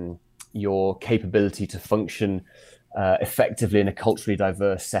 Your capability to function effectively in a culturally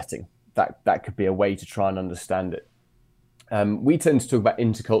diverse setting. That could be a way to try and understand it. We tend to talk about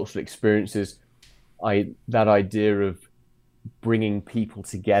intercultural experiences. That idea of bringing people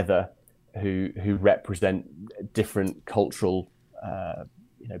together who represent different cultural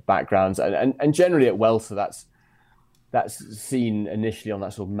backgrounds, and generally at WLSA that's seen initially on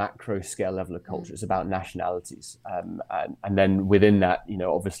that sort of macro scale level of culture. It's about nationalities, and then within that,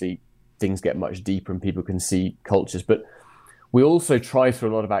 obviously things get much deeper and people can see cultures. But we also try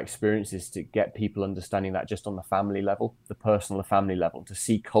through a lot of our experiences to get people understanding that just on the family level, the personal family level, to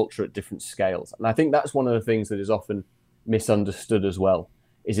see culture at different scales. And I think that's one of the things that is often misunderstood as well.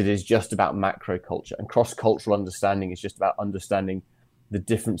 It is just about macro culture, and cross-cultural understanding is just about understanding the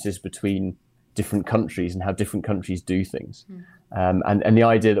differences between different countries and how different countries do things. And the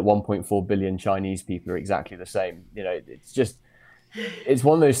idea that 1.4 billion Chinese people are exactly the same, it's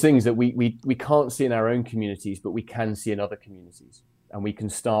one of those things that we can't see in our own communities, but we can see in other communities. And we can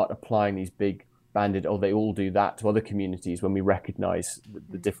start applying these big banded, they all do that, to other communities when we recognize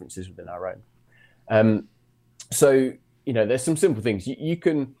the differences within our own. So, there's some simple things. You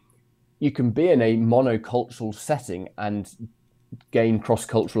can be in a monocultural setting and gain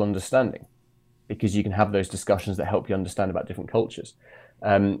cross-cultural understanding, because you can have those discussions that help you understand about different cultures.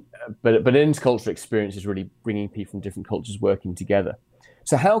 But an intercultural experience is really bringing people from different cultures working together.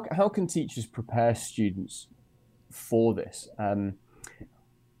 So how can teachers prepare students for this? I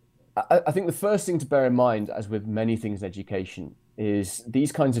think the first thing to bear in mind, as with many things in education, is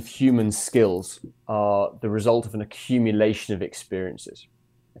these kinds of human skills are the result of an accumulation of experiences.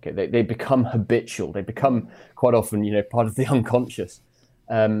 Okay, they become habitual. They become quite often, part of the unconscious.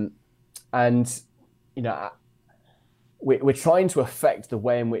 We're trying to affect the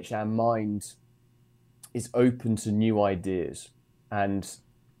way in which our mind is open to new ideas. And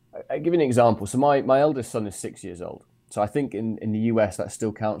I'll give you an example. So my eldest son is 6 years old. So I think in the US that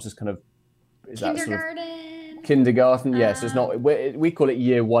still counts as kind of, kindergarten. Kindergarten, yes. It's not. We call it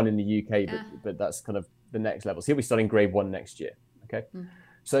year one in the UK, but that's kind of the next level. So he'll be starting grade 1 next year. Okay,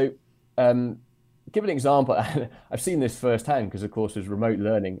 so give an example. I've seen this firsthand because, of course, with remote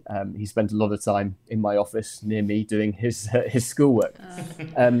learning, he spent a lot of time in my office near me doing his schoolwork,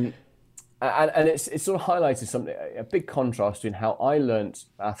 and it sort of highlighted something, a big contrast between how I learnt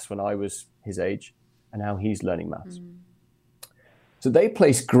maths when I was his age and how he's learning maths. So they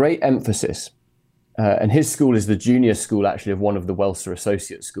place great emphasis. And his school is the junior school, actually, of one of the WLSA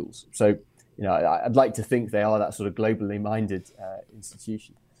associate schools. So, I'd like to think they are that sort of globally minded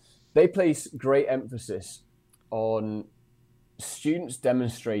institution. They place great emphasis on students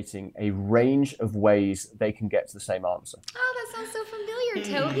demonstrating a range of ways they can get to the same answer. Oh, that sounds so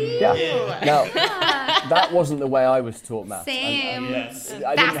familiar, Toby. Yeah. Now, that wasn't the way I was taught maths. Same.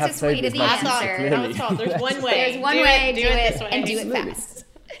 I didn't have Toby as my teacher, clearly. There's one way. There's one way. Do it this way. and do it fast.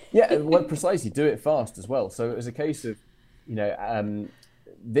 Yeah, well, precisely. Do it fast as well. So it was a case of,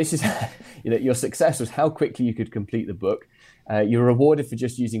 this is, your success was how quickly you could complete the book. You're rewarded for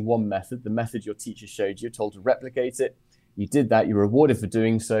just using one method, the method your teacher showed you. You're told to replicate it. You did that. You're rewarded for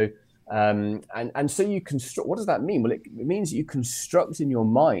doing so. And so you construct. What does that mean? Well, it means you construct in your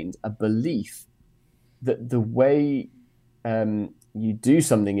mind a belief that the way you do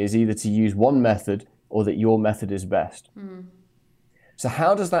something is either to use one method or that your method is best. So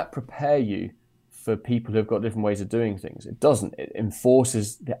how does that prepare you for people who've got different ways of doing things? It doesn't. It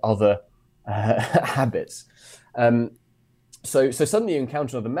enforces the other habits. So suddenly you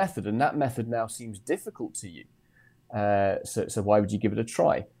encounter another method, and that method now seems difficult to you. So why would you give it a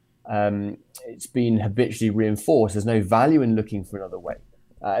try? It's been habitually reinforced. There's no value in looking for another way.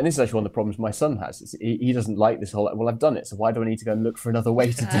 And this is actually one of the problems my son has. He doesn't like this whole, well, I've done it, so why do I need to go and look for another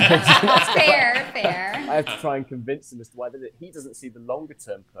way to do it? Fair. I have to try and convince him as to why he doesn't see the longer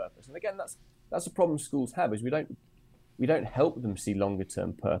term purpose. And again, that's a problem schools have, is we don't help them see longer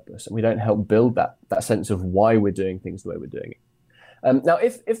term purpose, and we don't help build that sense of why we're doing things the way we're doing it. Now,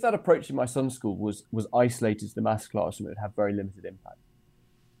 if that approach in my son's school was isolated to the maths classroom, it would have very limited impact.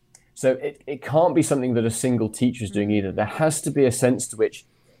 So it can't be something that a single teacher is doing either. There has to be a sense to which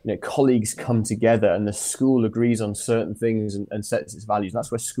colleagues come together and the school agrees on certain things and sets its values. And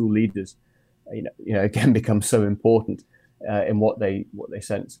that's where school leaders, again, become so important in what they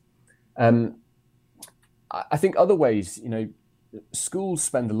sense. I think other ways, schools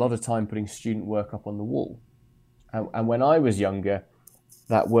spend a lot of time putting student work up on the wall. And when I was younger,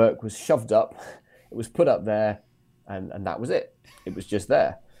 that work was shoved up, it was put up there, and that was it. It was just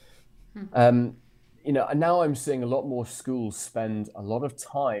there. And now I'm seeing a lot more schools spend a lot of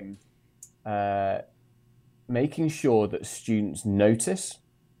time making sure that students notice,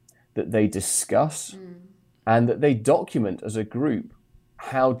 that they discuss, and that they document as a group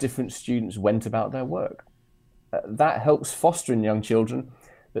how different students went about their work. That helps foster in young children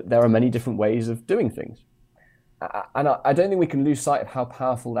that there are many different ways of doing things. And I don't think we can lose sight of how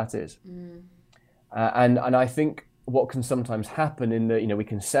powerful that is. And I think what can sometimes happen in we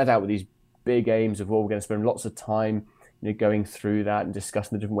can set out with these big aims of, well, we're going to spend lots of time, going through that and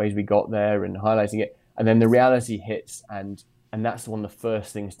discussing the different ways we got there and highlighting it. And then the reality hits, and that's one of the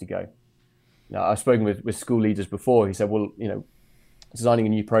first things to go. Now, I've spoken with school leaders before. He said, well, designing a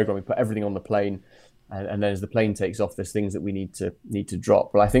new program, we put everything on the plane, and then as the plane takes off, there's things that we need to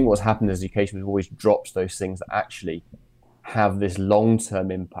drop. But I think what's happened in education is always drops those things that actually have this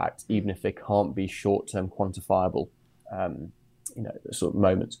long-term impact, even if they can't be short-term quantifiable, sort of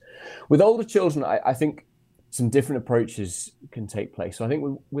moments. With older children, I think some different approaches can take place. So I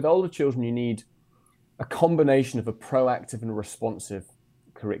think with older children, you need a combination of a proactive and a responsive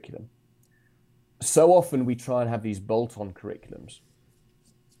curriculum. So often we try and have these bolt-on curriculums.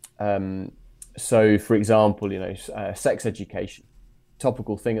 So, for example, sex education,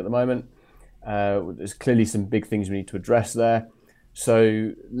 topical thing at the moment. There's clearly some big things we need to address there.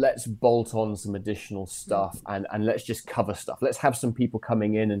 So let's bolt on some additional stuff and let's just cover stuff. Let's have some people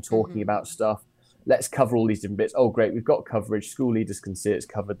coming in and talking about stuff. Let's cover all these different bits. Oh, great, we've got coverage. School leaders can see it's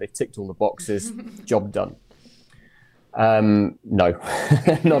covered. They've ticked all the boxes. Job done. No,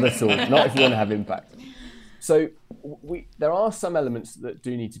 not at all. Not if you want to have impact. So there are some elements that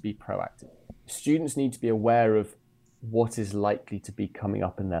do need to be proactive. Students need to be aware of what is likely to be coming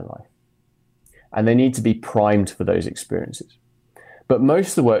up in their life. And they need to be primed for those experiences. But most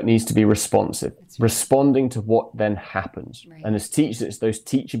of the work needs to be responsive, responding to what then happens. Right. And as teachers, it's those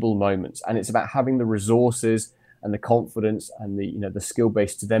teachable moments. And it's about having the resources and the confidence and the skill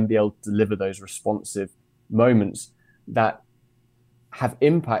base to then be able to deliver those responsive moments that have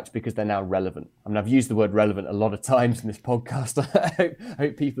impact because they're now relevant. I mean, I've used the word relevant a lot of times in this podcast. I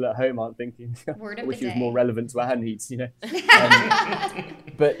hope people at home aren't thinking, I wish it was more relevant to our needs, you know.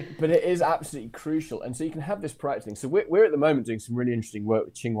 But it is absolutely crucial. And so you can have this proactive thing. So we're at the moment doing some really interesting work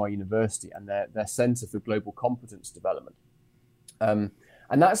with Tsinghua University and their Center for Global Competence Development. And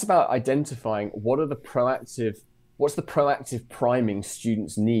that's about identifying what's the proactive priming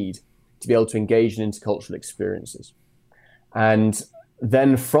students need to be able to engage in intercultural experiences. And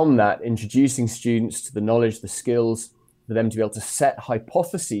then from that, introducing students to the knowledge, the skills, for them to be able to set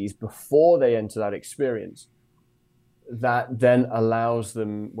hypotheses before they enter that experience, that then allows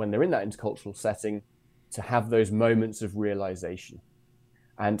them, when they're in that intercultural setting, to have those moments of realization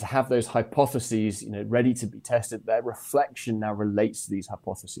and to have those hypotheses, ready to be tested. Their reflection now relates to these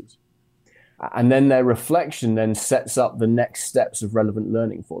hypotheses. And then their reflection then sets up the next steps of relevant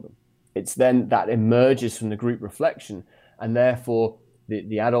learning for them. It's then that emerges from the group reflection, and therefore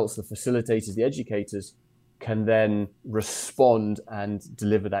the adults, the facilitators, the educators can then respond and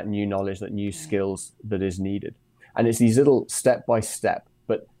deliver that new knowledge, that new skills that is needed. And it's these little step by step,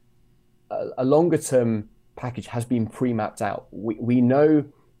 but a longer term package has been pre-mapped out. We know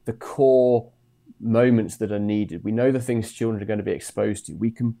the core moments that are needed. We know the things children are going to be exposed to. We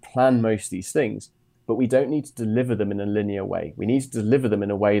can plan most of these things, but we don't need to deliver them in a linear way. We need to deliver them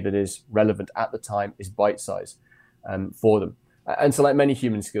in a way that is relevant at the time, is bite-sized for them. And so like many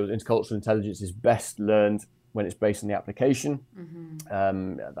human skills, intercultural intelligence is best learned when it's based on the application.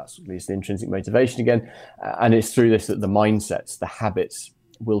 That's at least the intrinsic motivation again. And it's through this that the mindsets, the habits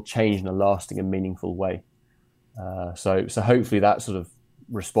will change in a lasting and meaningful way. So hopefully that sort of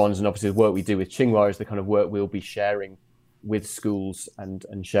responds. And obviously the work we do with Tsinghua is the kind of work we'll be sharing with schools and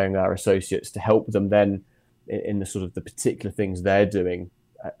sharing our associates to help them then in the sort of the particular things they're doing,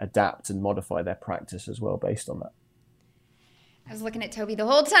 adapt and modify their practice as well based on that. I was looking at Toby the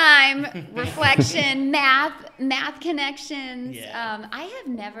whole time. Reflection, math connections. Yeah. I have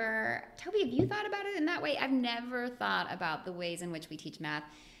never, Toby, have you thought about it in that way? I've never thought about the ways in which we teach math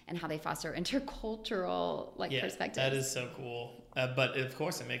and how they foster intercultural perspectives. That is so cool. But of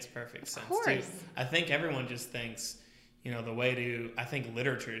course it makes perfect sense too. I think everyone just thinks, the way to, I think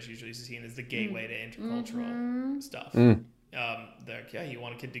literature is usually seen as the gateway to intercultural stuff. You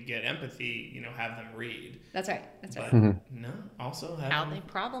want a kid to get empathy, have them read. That's right. But no, also how they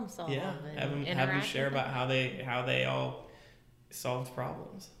problem solve. Yeah, have them share about how they all solved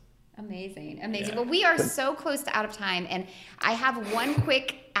problems. Amazing. Well, we are so close to out of time, and I have one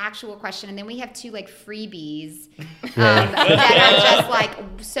quick actual question, and then we have two freebies that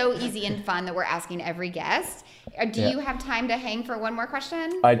are just so easy and fun that we're asking every guest. Do you have time to hang for one more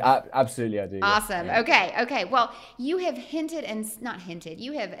question? Absolutely, I do. Awesome. Yeah. Okay. Well, you have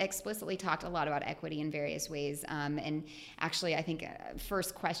you have explicitly talked a lot about equity in various ways. And actually, I think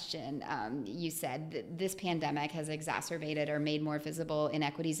first question, you said this pandemic has exacerbated or made more visible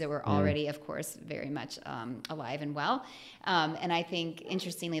inequities that were already, of course, very much alive and well. And I think,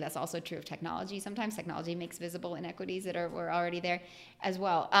 interestingly, that's also true of technology. Sometimes technology makes visible inequities that were already there as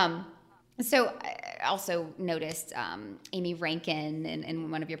well. So I also noticed Amy Rankin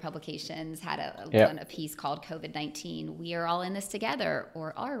in one of your publications had a piece called COVID-19, We Are All in This Together,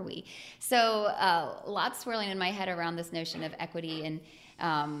 or Are We? So lots swirling in my head around this notion of equity. And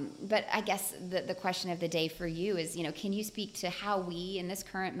but I guess the question of the day for you is, can you speak to how we in this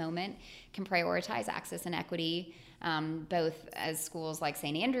current moment can prioritize access and equity, both as schools like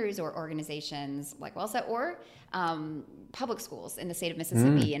St. Andrews or organizations like WLSA or public schools in the state of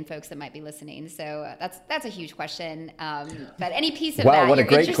Mississippi and folks that might be listening. So that's a huge question. But any piece of that, what a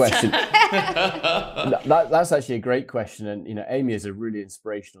great interested. question. That's actually a great question. And, Amy is a really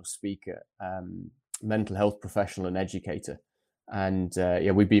inspirational speaker, mental health professional and educator. And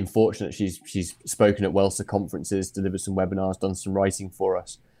we've been fortunate. She's spoken at WLSA conferences, delivered some webinars, done some writing for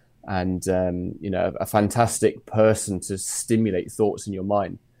us. And, a fantastic person to stimulate thoughts in your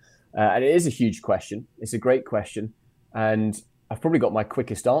mind. And it is a huge question. It's a great question. And I've probably got my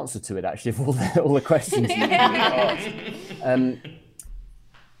quickest answer to it, actually, of all the questions you asked.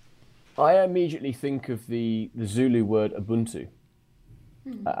 I immediately think of the Zulu word Ubuntu.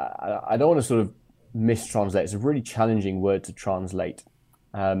 I don't want to sort of mistranslate. It's a really challenging word to translate.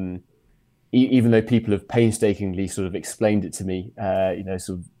 Even though people have painstakingly sort of explained it to me,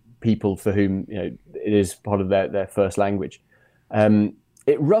 sort of people for whom it is part of their first language.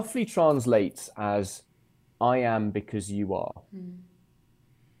 It roughly translates as I am because you are.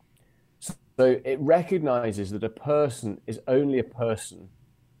 So it recognizes that a person is only a person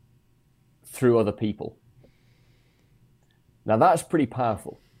through other people. Now that's pretty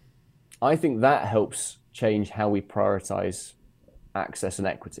powerful. I think that helps change how we prioritize access and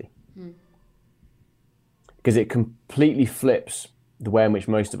equity. Because it completely flips the way in which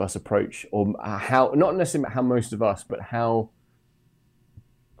most of us approach, or how, not necessarily how most of us, but how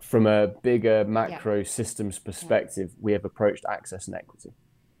from a bigger macro systems perspective, we have approached access and equity.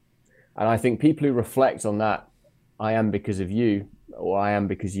 And I think people who reflect on that, I am because of you, or I am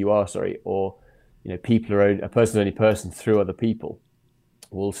because you are, or, people are a person's only person through other people,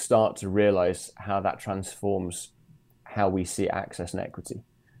 will start to realize how that transforms how we see access and equity,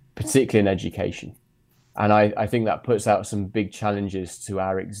 particularly in education. And I think that puts out some big challenges to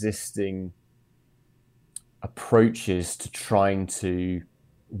our existing approaches to trying to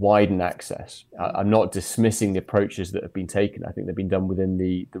widen access. I'm not dismissing the approaches that have been taken. I think they've been done within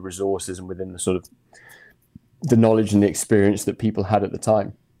the resources and within the sort of the knowledge and the experience that people had at the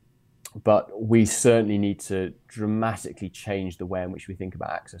time. But we certainly need to dramatically change the way in which we think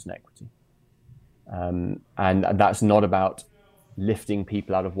about access and equity. And that's not about lifting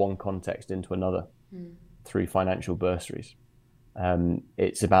people out of one context into another through financial bursaries.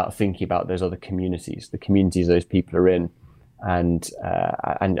 It's about thinking about those other communities, the communities those people are in, and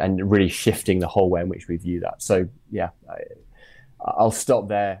really shifting the whole way in which we view that. So yeah, I'll stop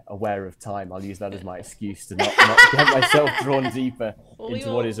there, aware of time. I'll use that as my excuse to not get myself drawn deeper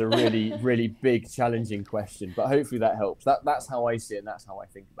into what is a really, really big, challenging question. But hopefully that helps. That's how I see it, and that's how I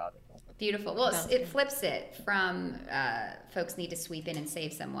think about it. Beautiful. Well, it flips it from folks need to sweep in and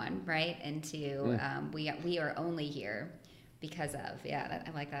save someone, right, into we are only here because of. Yeah,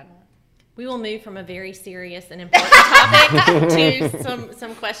 I like that. We will move from a very serious and important topic to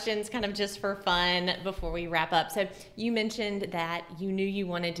some questions kind of just for fun before we wrap up. So you mentioned that you knew you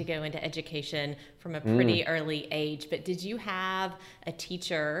wanted to go into education from a pretty early age, but did you have a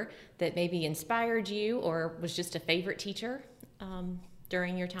teacher that maybe inspired you or was just a favorite teacher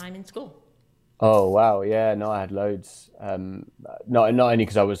during your time in school? Oh, wow. Yeah, no, I had loads. Not only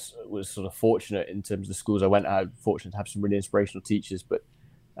because I was sort of fortunate in terms of the schools I went, I had fortunate to have some really inspirational teachers, but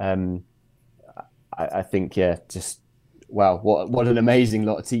I think, just, wow, what an amazing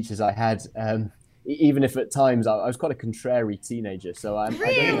lot of teachers I had. Even if at times I was quite a contrary teenager, so I don't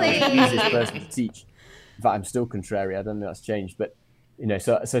think I was the easiest person to teach. In fact, I'm still contrary. I don't think that's changed, but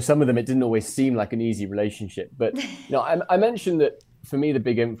so some of them, it didn't always seem like an easy relationship. But I mentioned that for me, the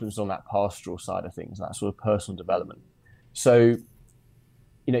big influence on that pastoral side of things, that sort of personal development. So,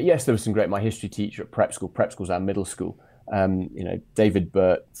 yes, there was some great. My history teacher at prep school's our middle school. David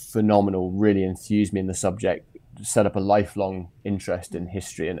Burt, phenomenal, really enthused me in the subject, set up a lifelong interest in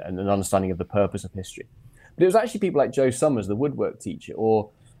history and an understanding of the purpose of history. But it was actually people like Joe Summers, the woodwork teacher, or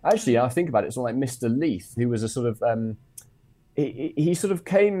actually, I think about it, it's someone like Mr. Leith, who was a sort of, he sort of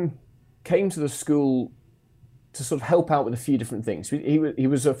came to the school to sort of help out with a few different things. He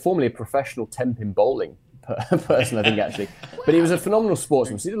was formerly a professional temp in bowling person, I think, actually. But he was a phenomenal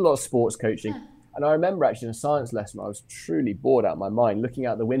sportsman, so he did a lot of sports coaching. And I remember actually in a science lesson, I was truly bored out of my mind, looking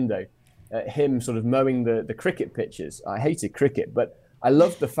out the window at him sort of mowing the cricket pitches. I hated cricket, but I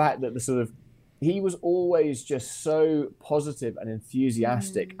loved the fact that he was always just so positive and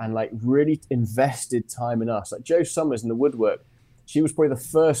enthusiastic and like really invested time in us. Like Jo Summers in the woodwork, she was probably the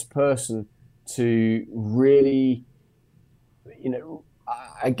first person to really,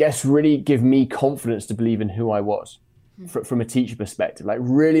 I guess, really give me confidence to believe in who I was from a teacher perspective, like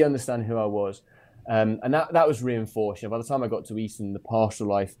really understand who I was. And that was reinforced. By the time I got to Eton, the pastoral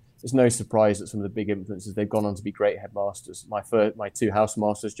life, it's no surprise that some of the big influences, they've gone on to be great headmasters. My two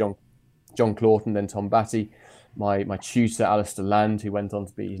housemasters, John Clawton, then Tom Batty, my tutor, Alistair Land, who went on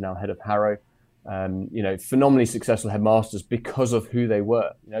to be, he's now head of Harrow. Phenomenally successful headmasters because of who they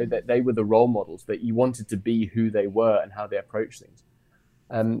were. That they were the role models, that you wanted to be who they were and how they approach things.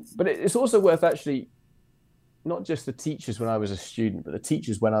 But it's also worth actually not just the teachers when I was a student, but the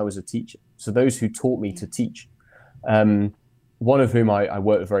teachers when I was a teacher. So those who taught me to teach. One of whom I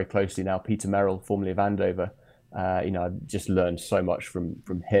work with very closely now, Peter Merrill, formerly of Andover. I've just learned so much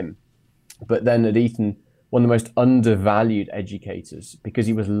from him. But then at Eton, one of the most undervalued educators, because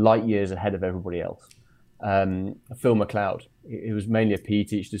he was light years ahead of everybody else. Phil McLeod. He was mainly a PE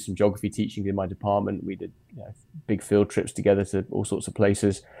teacher, did some geography teaching in my department. We did big field trips together to all sorts of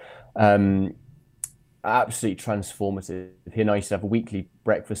places. Absolutely transformative. He and I used to have a weekly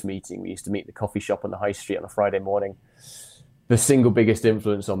breakfast meeting. We used to meet at the coffee shop on the high street on a Friday morning. The single biggest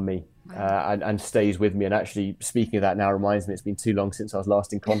influence on me, and stays with me. And actually, speaking of that now reminds me, it's been too long since I was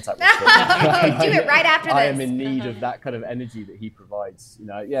last in contact with him. Do it right after this. I am in need of that kind of energy that he provides.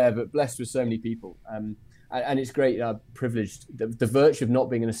 But blessed with so many people. And it's great. I'm privileged. The virtue of not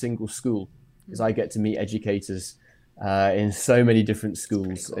being in a single school is I get to meet educators in so many different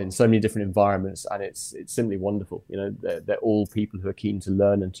schools, cool. In so many different environments, and it's simply wonderful. You know, they're all people who are keen to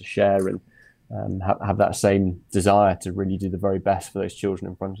learn and to share, and have that same desire to really do the very best for those children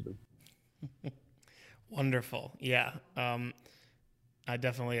in front of them. Wonderful. Yeah. I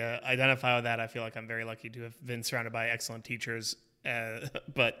definitely identify with that. I feel like I'm very lucky to have been surrounded by excellent teachers.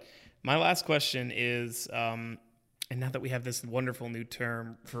 But my last question is, and now that we have this wonderful new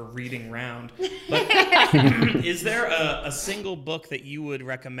term for reading round, but is there a single book that you would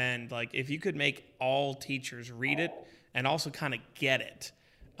recommend? Like, if you could make all teachers read it and also kind of get it,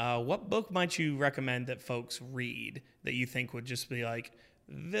 what book might you recommend that folks read that you think would just be like,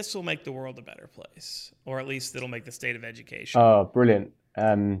 this will make the world a better place, or at least it'll make the state of education? Oh, brilliant.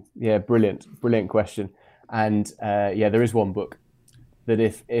 Yeah, brilliant question. And yeah, there is one book that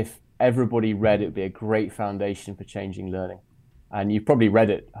if everybody read, it would be a great foundation for changing learning. And you've probably read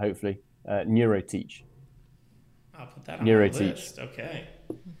it, hopefully. Neuroteach. I'll put that on my list. Okay.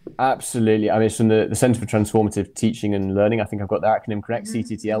 Absolutely. I mean, it's from the Center for Transformative Teaching and Learning. I think I've got the acronym correct,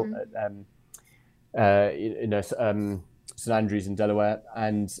 CTTL. St Andrews in Delaware.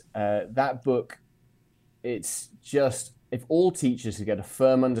 And that book, it's just, if all teachers could get a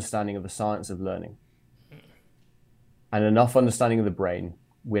firm understanding of the science of learning and enough understanding of the brain,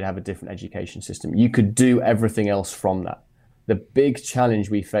 we'd have a different education system. You could do everything else from that. The big challenge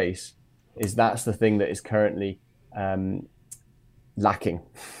we face is that's the thing that is currently lacking,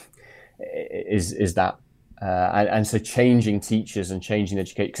 is that. And so changing teachers and changing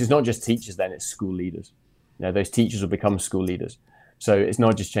education, because it's not just teachers then, it's school leaders. You know, those teachers will become school leaders. So it's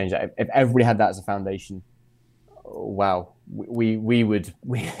not just change that. If everybody had that as a foundation, wow, we would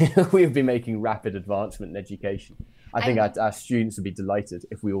be making rapid advancement in education. I think our students would be delighted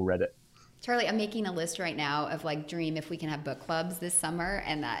if we all read it. Charlie, I'm making a list right now of like dream if we can have book clubs this summer,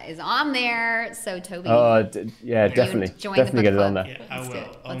 and that is on there. So Toby, yeah, definitely get it on there. Yeah, I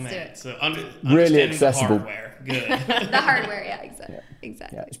will. Let's do it. So really accessible. The hardware. Good. The hardware, yeah, exactly.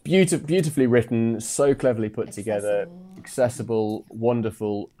 Yeah, it's beautifully written, so cleverly put together, accessible,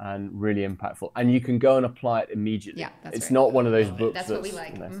 wonderful, and really impactful. And you can go and apply it immediately. Yeah, it's not one of those books. That's what we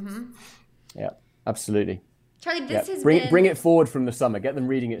like. You know, yeah, absolutely. Charlie, this has bring it forward from the summer. Get them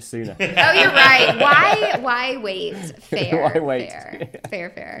reading it sooner. Oh, you're right. Why wait? Fair. Why wait?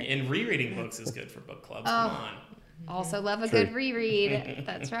 Fair. And rereading books is good for book clubs. Come on. Also love a good reread.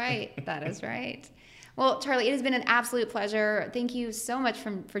 That's right. That is right. Well, Charlie, it has been an absolute pleasure. Thank you so much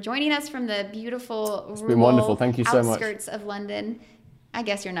for joining us from the beautiful, it's been wonderful. Thank you so much. Outskirts of London. I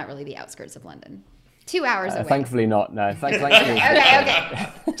guess you're not really the outskirts of London. 2 hours away. Thankfully not. No, thankfully. Okay.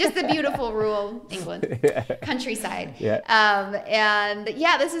 Just the beautiful rural England, countryside. Yeah. And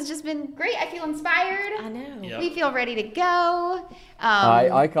yeah, this has just been great. I feel inspired. I know. Yep. We feel ready to go.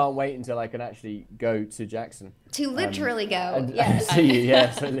 I can't wait until I can actually go to Jackson. To literally go. And see you.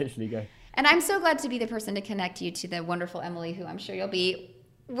 Yeah, so literally go. And I'm so glad to be the person to connect you to the wonderful Emily, who I'm sure you'll be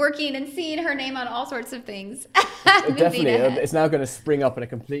working and seeing her name on all sorts of things. Definitely. It's now going to spring up in a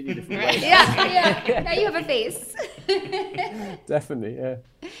completely different way. Yeah. Now you have a face. Definitely,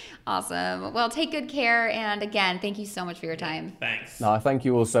 yeah. Awesome. Well, take good care. And again, thank you so much for your time. Thanks. No, thank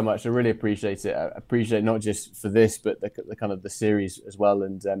you all so much. I really appreciate it. I appreciate it not just for this, but the kind of the series as well.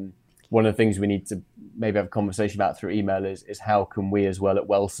 And one of the things we need to maybe have a conversation about through email is how can we as well at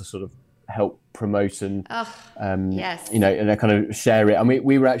WLSA sort of help promote and yes, and kind of share it. I mean,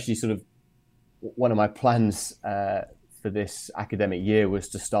 we were actually sort of, one of my plans for this academic year was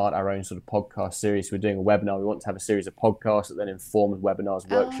to start our own sort of podcast series. We're doing a webinar. We want to have a series of podcasts that then informs webinars,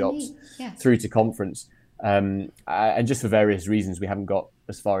 workshops through to conference. And just for various reasons, we haven't got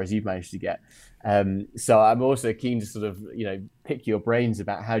as far as you've managed to get. So I'm also keen to sort of, pick your brains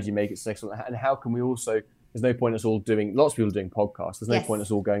about how do you make it successful, and how can we also, there's no point us all doing, lots of people doing podcasts. There's no point us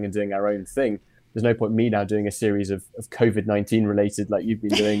all going and doing our own thing. There's no point me now doing a series of COVID-19 related like you've been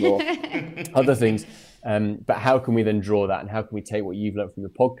doing or other things. But how can we then draw that, and how can we take what you've learned from the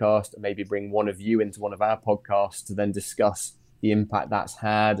podcast and maybe bring one of you into one of our podcasts to then discuss the impact that's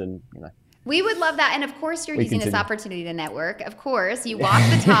had, and we would love that. And of course, you're using this opportunity to network. Of course, you walk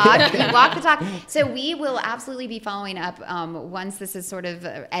the talk. So we will absolutely be following up once this is sort of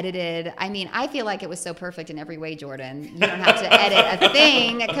edited. I mean, I feel like it was so perfect in every way, Jordan. You don't have to edit a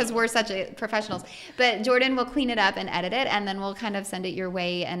thing because we're such professionals. But Jordan will clean it up and edit it, and then we'll kind of send it your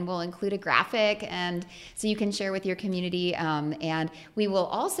way, and we'll include a graphic, and so you can share with your community. And we will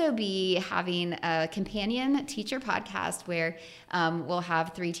also be having a companion teacher podcast where we'll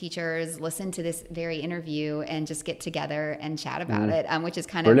have 3 teachers listen to this very interview and just get together and chat about it, which is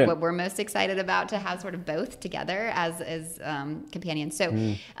kind Brilliant. of what we're most excited about, to have sort of both together as companions. So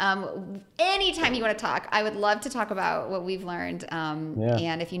anytime you want to talk, I would love to talk about what we've learned.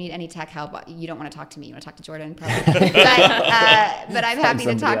 And if you need any tech help, you don't want to talk to me, you want to talk to Jordan probably. but I'm happy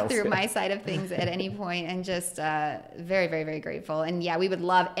to talk through my side of things at any point, and just very, very, very grateful. And yeah, we would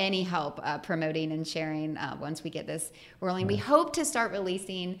love any help promoting and sharing once we get this rolling. We hope to start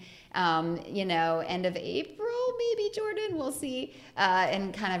releasing, end of April, maybe, Jordan, we'll see,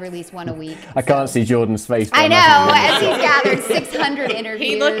 and kind of release one a week. I can't see Jordan's face. I know, as he's gathered 600 interviews.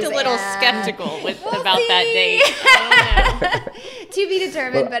 He looked a little skeptical about that date. I don't know. To be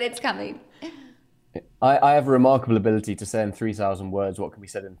determined, but it's coming. I have a remarkable ability to say in 3,000 words what can be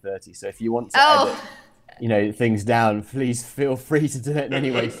said in 30. So if you want to edit, things down, please feel free to do it in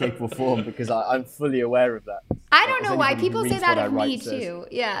any way, shape, or form, because I'm fully aware of that. I don't know why people say that of me too.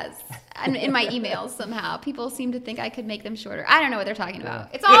 Yes, and in my emails somehow people seem to think I could make them shorter. I don't know what they're talking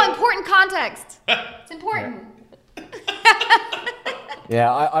about. It's all important context. It's important. Yeah,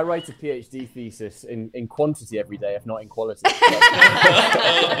 I write a PhD thesis in quantity every day, if not in quality.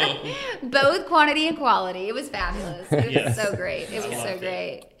 Both quantity and quality. It was fabulous. It was so great. It was so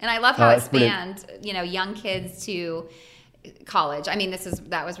great. And I love how it spanned, young kids to college. I mean,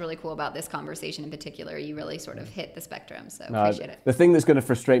 that was really cool about this conversation in particular. You really sort of hit the spectrum, so appreciate it. The thing that's going to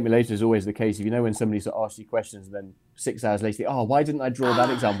frustrate me later is always the case. If when somebody sort of asks you questions, and then 6 hours later, why didn't I draw that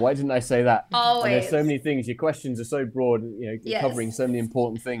example? Why didn't I say that? Always. And there's so many things. Your questions are so broad, covering so many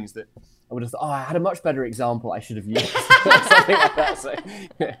important things that I would have thought, I had a much better example I should have used. Something like that. So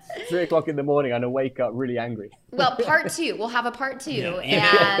 3 o'clock in the morning, and I wake up really angry. Well, part 2. We'll have a part 2.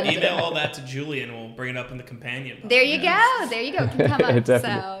 Yeah. Email all that to Julie, and we'll bring it up in the companion. There you go. There you go. It can come up. Definitely.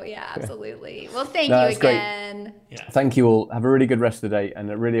 So, yeah, absolutely. Well, thank you again. Yeah. Thank you all. Have a really good rest of the day, and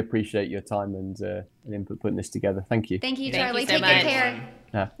I really appreciate your time and input putting this together. Thank you. Thank you, Charlie. Thank you so Take good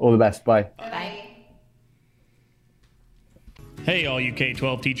much. care. All the best. Bye. Bye. Hey, all you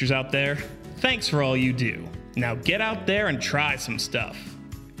K-12 teachers out there. Thanks for all you do. Now get out there and try some stuff.